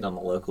speed on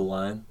the local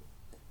line.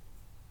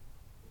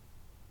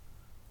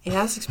 It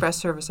has express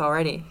service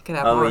already. It could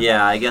have Oh, more.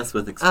 yeah, I guess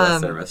with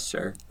express service,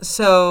 sure.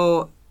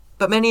 So,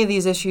 but many of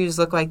these issues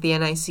look like the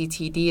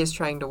NICTD is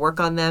trying to work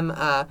on them.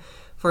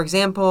 For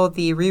example,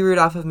 the reroute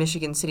off of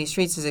Michigan City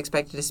streets is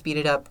expected to speed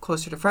it up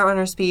closer to front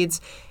runner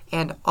speeds.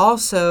 And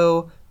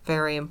also,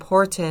 very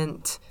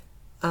important,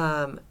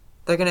 they're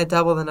going to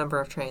double the number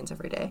of trains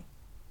every day.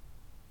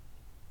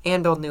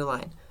 And build new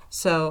line.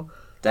 So,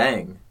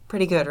 Dang.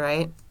 pretty good,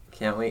 right?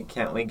 Can't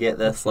we get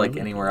this like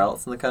anywhere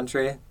else in the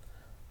country?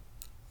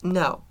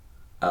 No.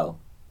 Oh.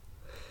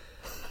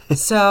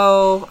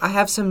 So, I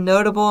have some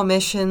notable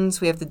omissions.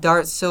 We have the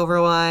Dart Silver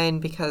Line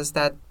because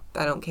that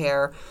I don't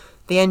care.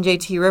 The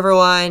NJT River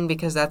Line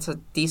because that's a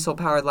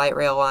diesel-powered light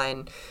rail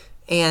line.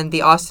 And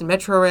the Austin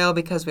Metro Rail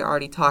because we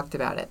already talked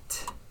about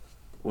it.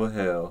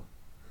 Woohoo.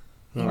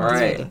 Indeed. All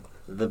right.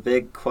 The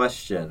big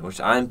question, which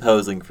I'm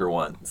posing for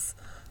once.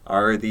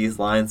 Are these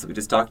lines that we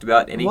just talked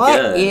about any What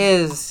good?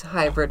 is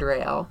hybrid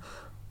rail?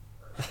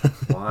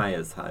 Why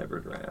is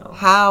hybrid rail?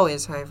 How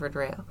is hybrid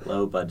rail?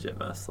 Low budget,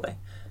 mostly.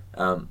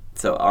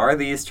 So are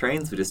these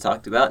trains we just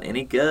talked about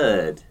any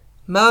good?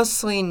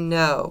 Mostly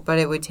no, but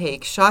it would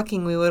take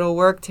shockingly little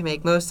work to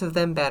make most of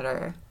them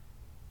better.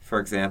 For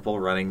example,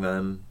 running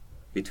them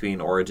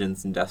between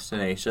origins and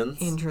destinations.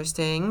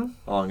 Interesting.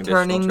 Along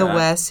additional Turning the track.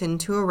 West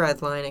into a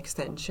red line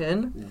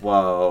extension.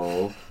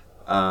 Whoa.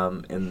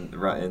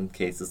 In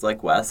cases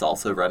like West,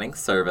 also running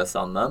service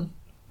on them.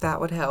 That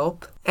would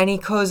help. Any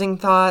closing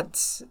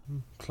thoughts?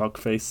 Clock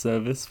face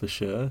service for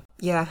sure.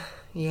 Yeah.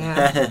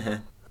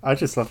 I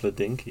just love the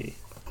dinky.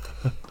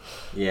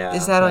 Yeah.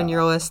 Is that on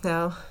your list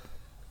now?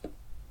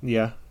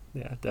 Yeah,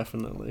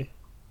 definitely.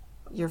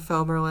 Your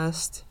foamer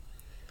list?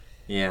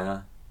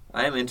 Yeah.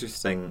 I am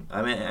interested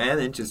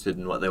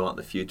in what they want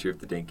the future of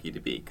the dinky to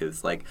be,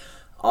 because, like,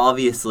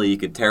 obviously you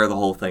could tear the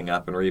whole thing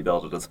up and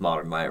rebuild it as a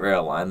modern light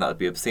rail line. That would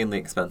be obscenely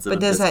expensive. But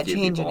and does piss that a few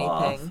change people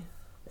anything? off.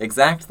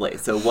 Exactly.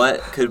 So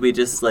what, could we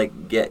just,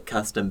 like, get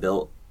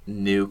custom-built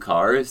new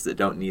cars that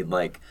don't need,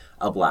 like,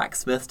 a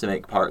blacksmith to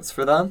make parts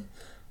for them,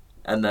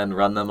 and then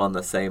run them on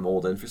the same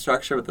old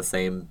infrastructure with the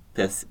same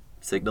piss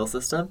signal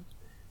system?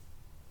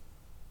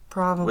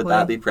 Probably. Would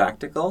that be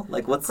practical?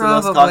 Like, what's the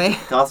Probably.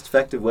 most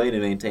cost-effective way to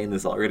maintain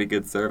this already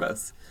good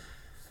service?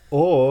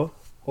 Or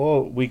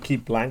we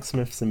keep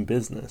blacksmiths in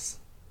business.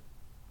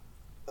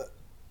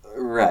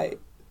 Right.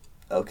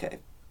 Okay.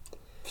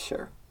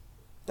 Sure.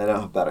 They don't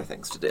have better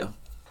things to do.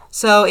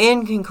 So,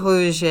 in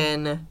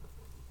conclusion,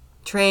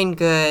 train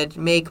good,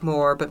 make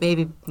more, but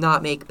maybe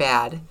not make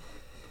bad.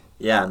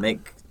 Yeah,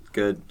 make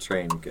good,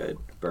 train good.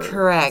 Bird,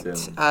 Correct.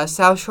 zoom.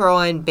 South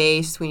Shoreline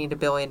based, we need 1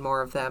 billion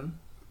more of them.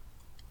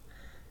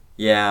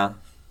 Yeah.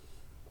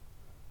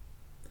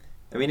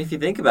 I mean, if you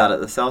think about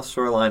it, the South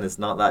Shore line is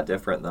not that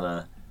different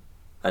than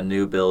a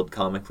new build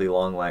comically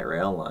long light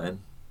rail line.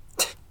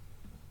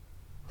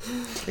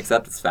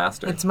 Except it's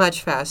faster. It's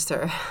much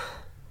faster.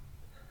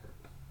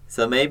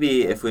 So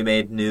maybe if we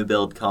made new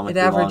build It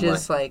comically long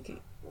averages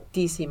like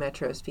DC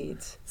metro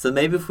speeds. So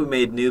maybe if we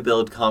made new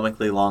build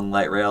comically long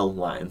light rail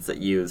lines that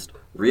used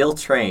real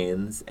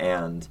trains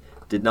and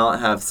did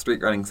not have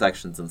street running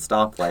sections and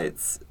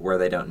stoplights where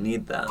they don't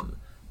need them,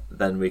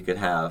 then we could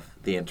have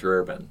the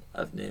interurban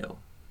of new.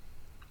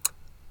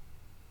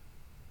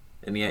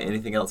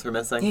 Anything else we're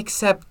missing?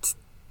 Except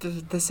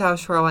the South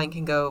Shore line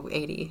can go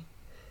 80.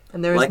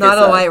 And there's Like not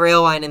I a said- light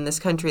rail line in this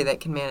country that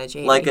can manage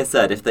 80. Like I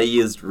said, if they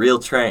used real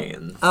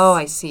trains Oh,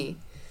 I see.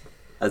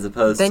 as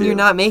opposed Then to you're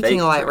not making fake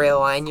a light rail trains.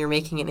 line, you're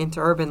making an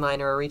interurban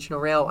line or a regional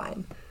rail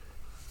line.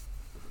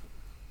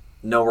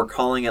 No, we're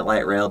calling it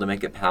light rail to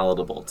make it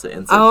palatable to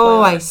insert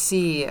Oh, I planets.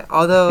 see.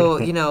 Although,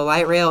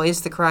 light rail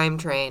is the crime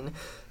train.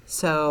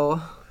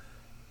 So,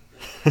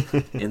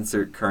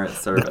 Insert current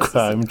service as a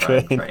crime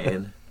crime train.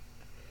 train.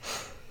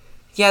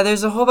 yeah,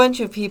 there's a whole bunch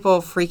of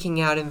people freaking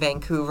out in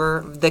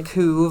Vancouver, the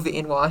Couve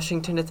in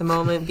Washington at the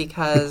moment,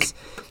 because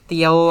the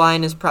yellow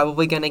line is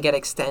probably going to get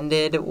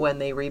extended when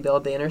they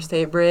rebuild the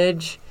interstate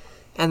bridge.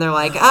 And they're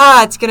like,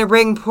 it's going to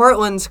bring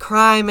Portland's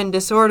crime and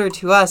disorder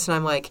to us. And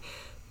I'm like,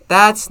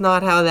 that's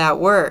not how that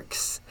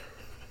works.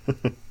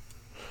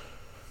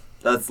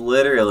 That's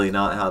literally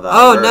not how that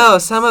Oh, works. no,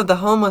 some of the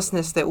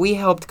homelessness that we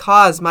helped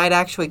cause might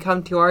actually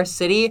come to our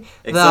city.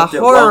 Except the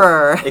it won't-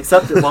 horror.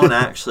 Except it won't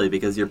actually,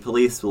 because your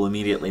police will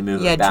immediately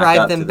move Yeah, it back drive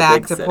up them to the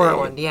back big to city.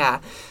 Portland, yeah.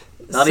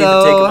 Not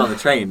even take them on the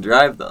train,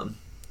 drive them.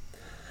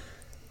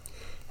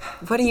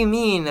 What do you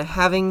mean?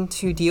 Having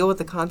to deal with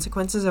the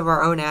consequences of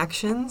our own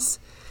actions?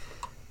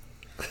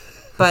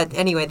 But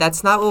anyway,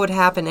 that's not what would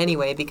happen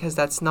anyway, because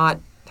that's not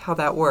how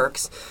that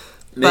works.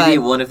 Maybe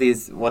one of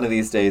these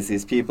days,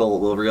 these people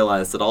will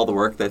realize that all the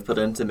work they've put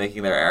into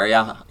making their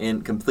area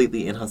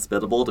completely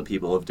inhospitable to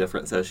people of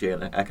different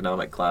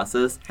socioeconomic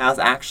classes has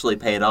actually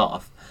paid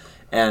off.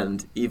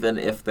 And even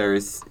if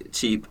there's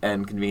cheap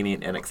and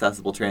convenient and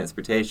accessible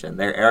transportation,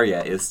 their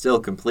area is still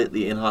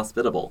completely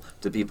inhospitable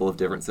to people of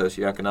different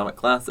socioeconomic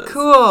classes.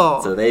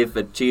 Cool. So they've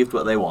achieved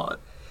what they want.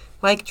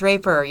 Like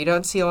Draper, you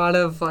don't see a lot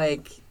of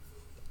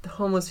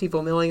homeless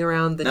people milling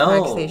around the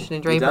track station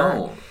in Draper. You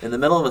don't. In the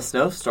middle of a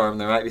snowstorm,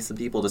 there might be some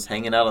people just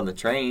hanging out on the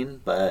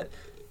train, but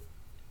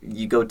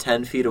you go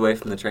 10 feet away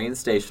from the train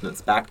station,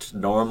 it's back to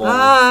normal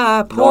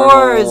economic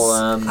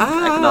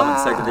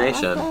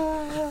segregation.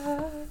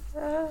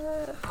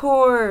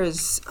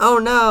 Pores. Oh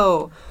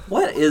no.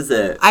 What is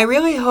it? I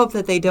really hope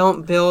that they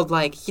don't build,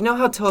 you know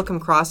how Tillicum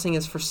Crossing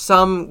is for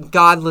some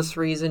godless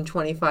reason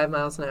 25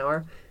 miles an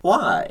hour?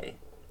 Why?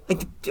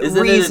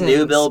 Isn't it a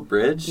new build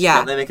bridge? Yeah.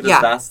 Can't they make it as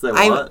fast as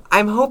they want?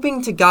 I'm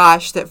hoping to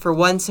gosh that for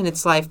once in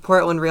its life,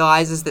 Portland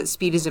realizes that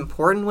speed is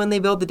important when they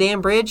build the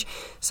damn bridge,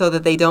 so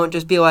that they don't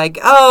just be like,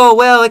 oh,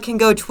 well, it can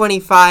go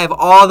 25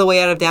 all the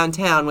way out of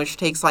downtown, which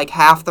takes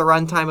half the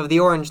runtime of the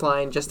Orange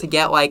Line just to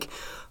get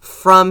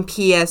from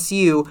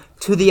PSU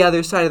to the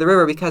other side of the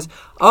river because,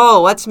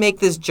 let's make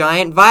this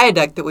giant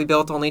viaduct that we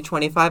built only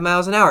 25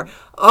 miles an hour.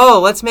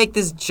 Let's make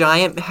this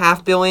giant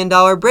 $500 million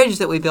bridge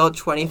that we built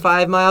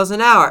 25 miles an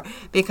hour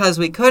because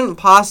we couldn't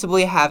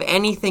possibly have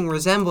anything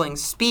resembling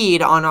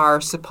speed on our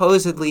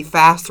supposedly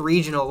fast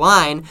regional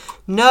line.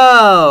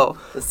 No!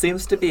 This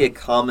seems to be a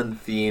common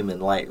theme in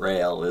light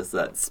rail is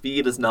that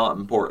speed is not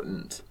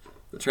important.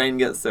 The train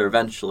gets there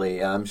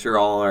eventually. I'm sure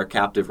all our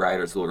captive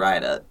riders will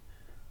ride it.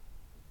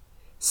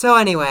 So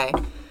anyway,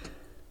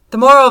 the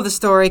moral of the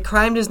story,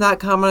 crime does not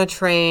come on a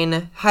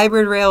train,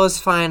 hybrid rail is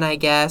fine, I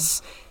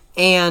guess,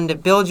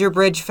 and build your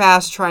bridge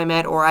fast,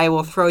 TriMet, or I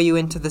will throw you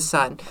into the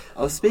sun.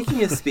 Oh,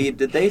 speaking of speed,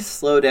 did they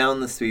slow down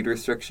the speed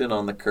restriction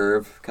on the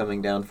curve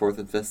coming down 4th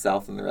and 5th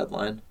South in the Red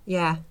Line?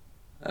 Yeah.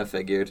 I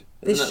figured.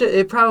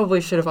 It probably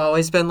should have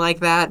always been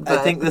like that, but...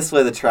 I think this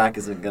way the track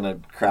isn't going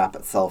to crap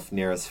itself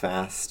near as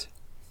fast.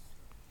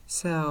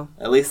 So...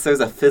 At least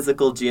there's a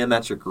physical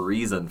geometric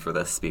reason for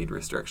this speed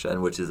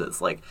restriction, which is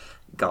it's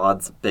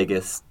God's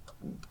biggest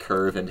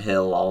curve and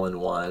hill all in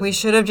one. We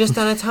should have just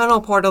done a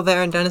tunnel portal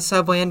there and done a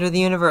subway under the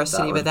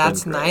university, but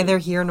that's neither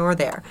here nor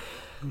there.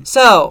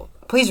 So,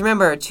 please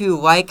remember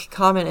to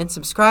comment, and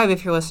subscribe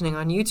if you're listening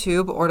on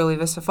YouTube, or to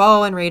leave us a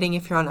follow and rating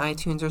if you're on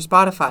iTunes or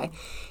Spotify.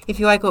 If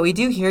you like what we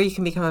do here, you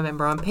can become a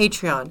member on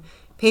Patreon.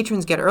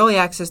 Patrons get early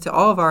access to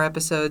all of our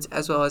episodes,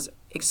 as well as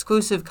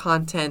exclusive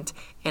content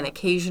and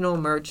occasional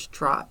merch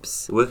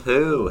drops.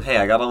 Woohoo! Hey,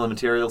 I got all the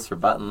materials for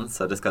buttons,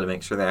 so I just got to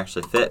make sure they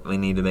actually fit. We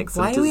need to make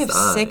some Why do we have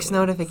design. 6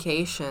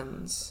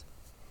 notifications?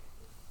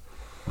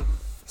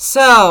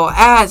 So,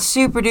 at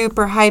Super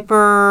Duper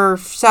Hyper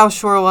South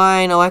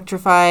Shoreline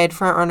Electrified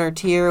Frontrunner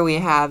tier, we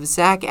have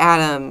Zach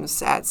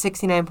Adams at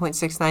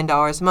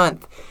 $69.69 a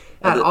month.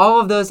 At all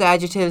of those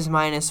adjectives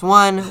minus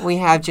 1, we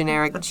have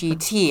generic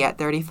GT at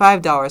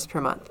 $35 per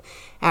month.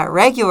 At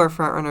regular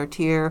Frontrunner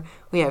tier,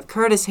 we have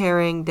Curtis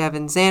Herring,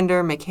 Devin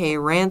Zander,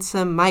 McKay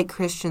Ransom, Mike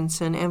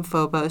Christensen, and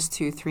Phobos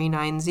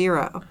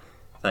 2390.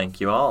 Thank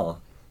you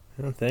all.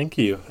 Oh, thank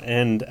you.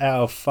 And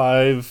our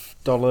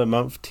 $5 a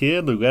month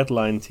tier, the Red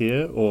Line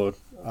tier, or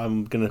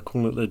I'm going to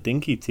call it the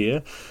Dinky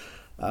tier,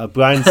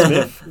 Brian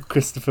Smith,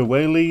 Christopher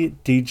Whaley,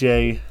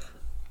 DJ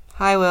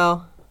Hi,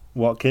 Will.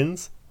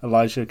 Watkins,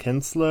 Elijah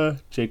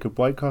Kensler, Jacob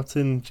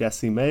Whitecotton,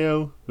 Jesse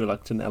Mayo,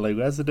 Reluctant LA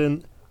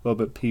Resident,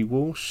 Robert P.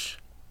 Walsh.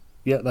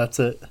 Yeah, that's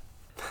it.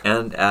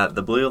 And at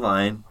the Blue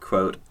Line,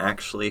 quote,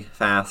 actually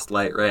fast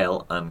light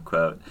rail,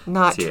 unquote.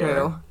 Not tier.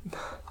 true.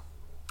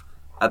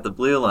 At the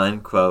Blue Line,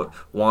 quote,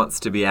 wants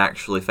to be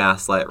actually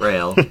fast light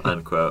rail,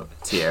 unquote,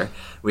 tier,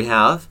 we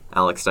have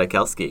Alex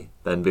Dykelski,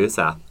 Ben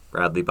Busath,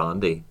 Bradley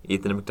Bondi,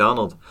 Ethan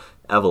McDonald,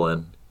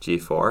 Evelyn,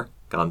 G4,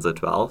 Gonzo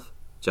 12,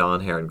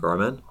 John Heron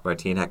Gorman,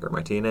 Martine Hecker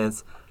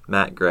Martinez,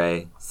 Matt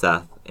Gray,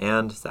 Seth,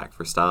 and Zach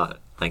Verstott.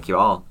 Thank you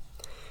all.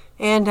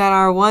 And at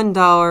our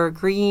 $1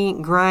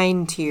 green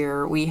grind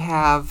tier, we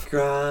have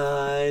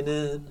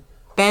Grindin',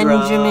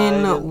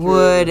 Benjamin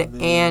Wood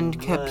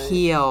and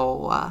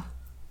Capil.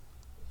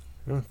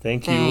 Oh,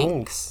 thank you all.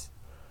 Thanks.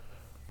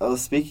 Oh,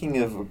 speaking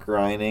of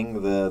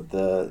grinding,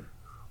 the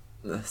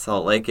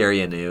Salt Lake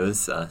area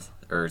news,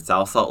 or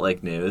South Salt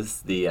Lake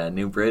news, the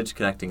new bridge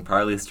connecting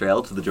Parley's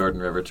Trail to the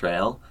Jordan River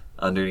Trail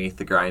underneath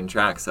the grind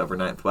tracks over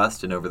 9th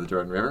West and over the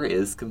Jordan River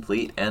is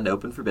complete and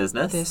open for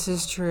business. This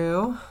is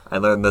true. I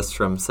learned this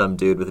from some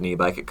dude with an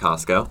e-bike at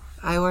Costco.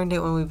 I learned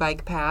it when we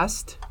bike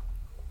past.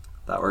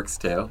 That works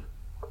too.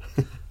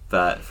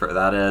 But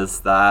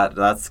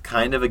that's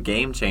kind of a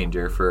game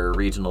changer for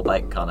regional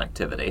bike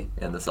connectivity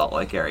in the Salt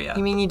Lake area.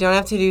 You mean you don't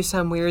have to do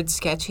some weird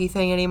sketchy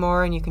thing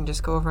anymore and you can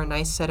just go over a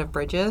nice set of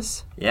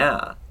bridges?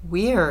 Yeah.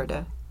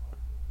 Weird.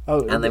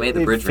 Oh, And they made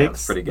the it bridge ramps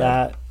fixed pretty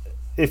good.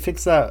 It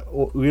fixed that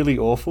really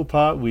awful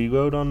part we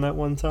rode on that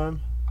one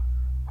time.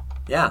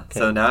 Yeah,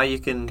 so Okay. now you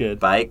can Good.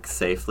 bike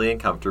safely and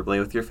comfortably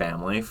with your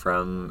family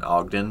from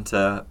Ogden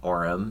to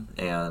Orem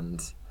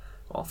and,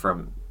 well,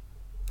 from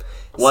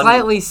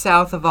Slightly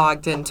south of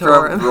Ogden to from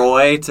Orem.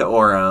 Roy to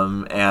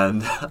Orem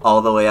and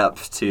all the way up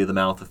to the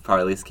mouth of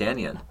Parley's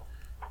Canyon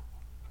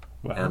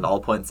Wow. and all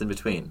points in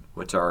between,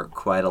 which are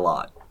quite a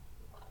lot.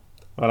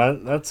 Well,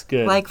 that's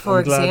good. Like, for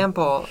I'm glad-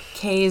 example,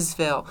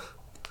 Kaysville,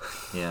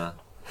 Yeah.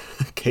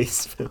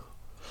 Caseville.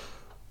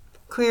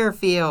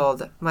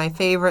 Clearfield, my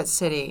favorite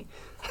city.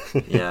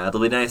 Yeah,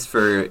 it'll be nice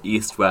for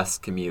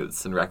east-west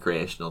commutes and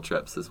recreational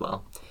trips as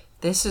well.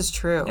 This is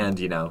true. And,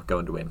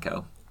 going to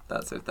Winco,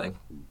 that sort of thing.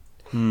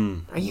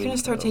 Are you going to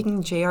start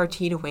taking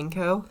JRT to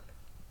Winco?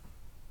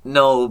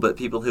 No, but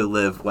people who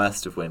live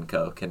west of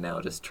Winco can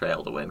now just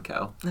trail to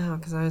Winco. No,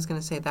 because I was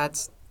going to say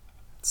that's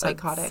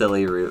psychotic. That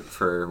silly route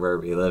for where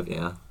we live,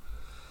 yeah.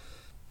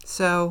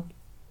 So,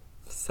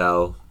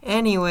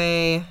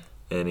 Anyway,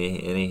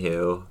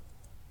 anywho,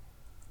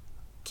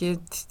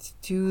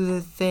 do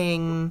the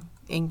thing.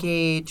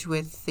 Engage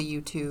with the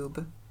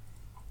YouTube.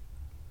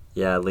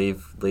 yeah,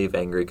 leave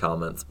angry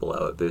comments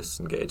below. It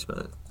boosts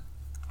engagement.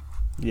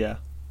 Yeah.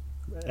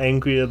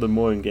 Angrier, the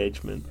more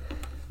engagement.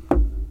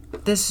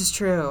 This is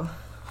true.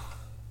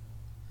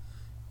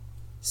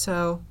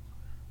 So,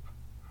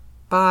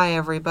 bye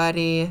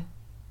everybody.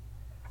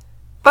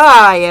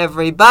 Bye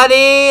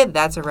everybody!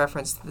 That's a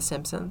reference to The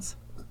Simpsons.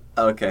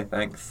 Okay,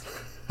 thanks.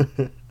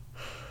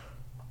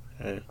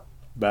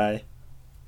 Bye.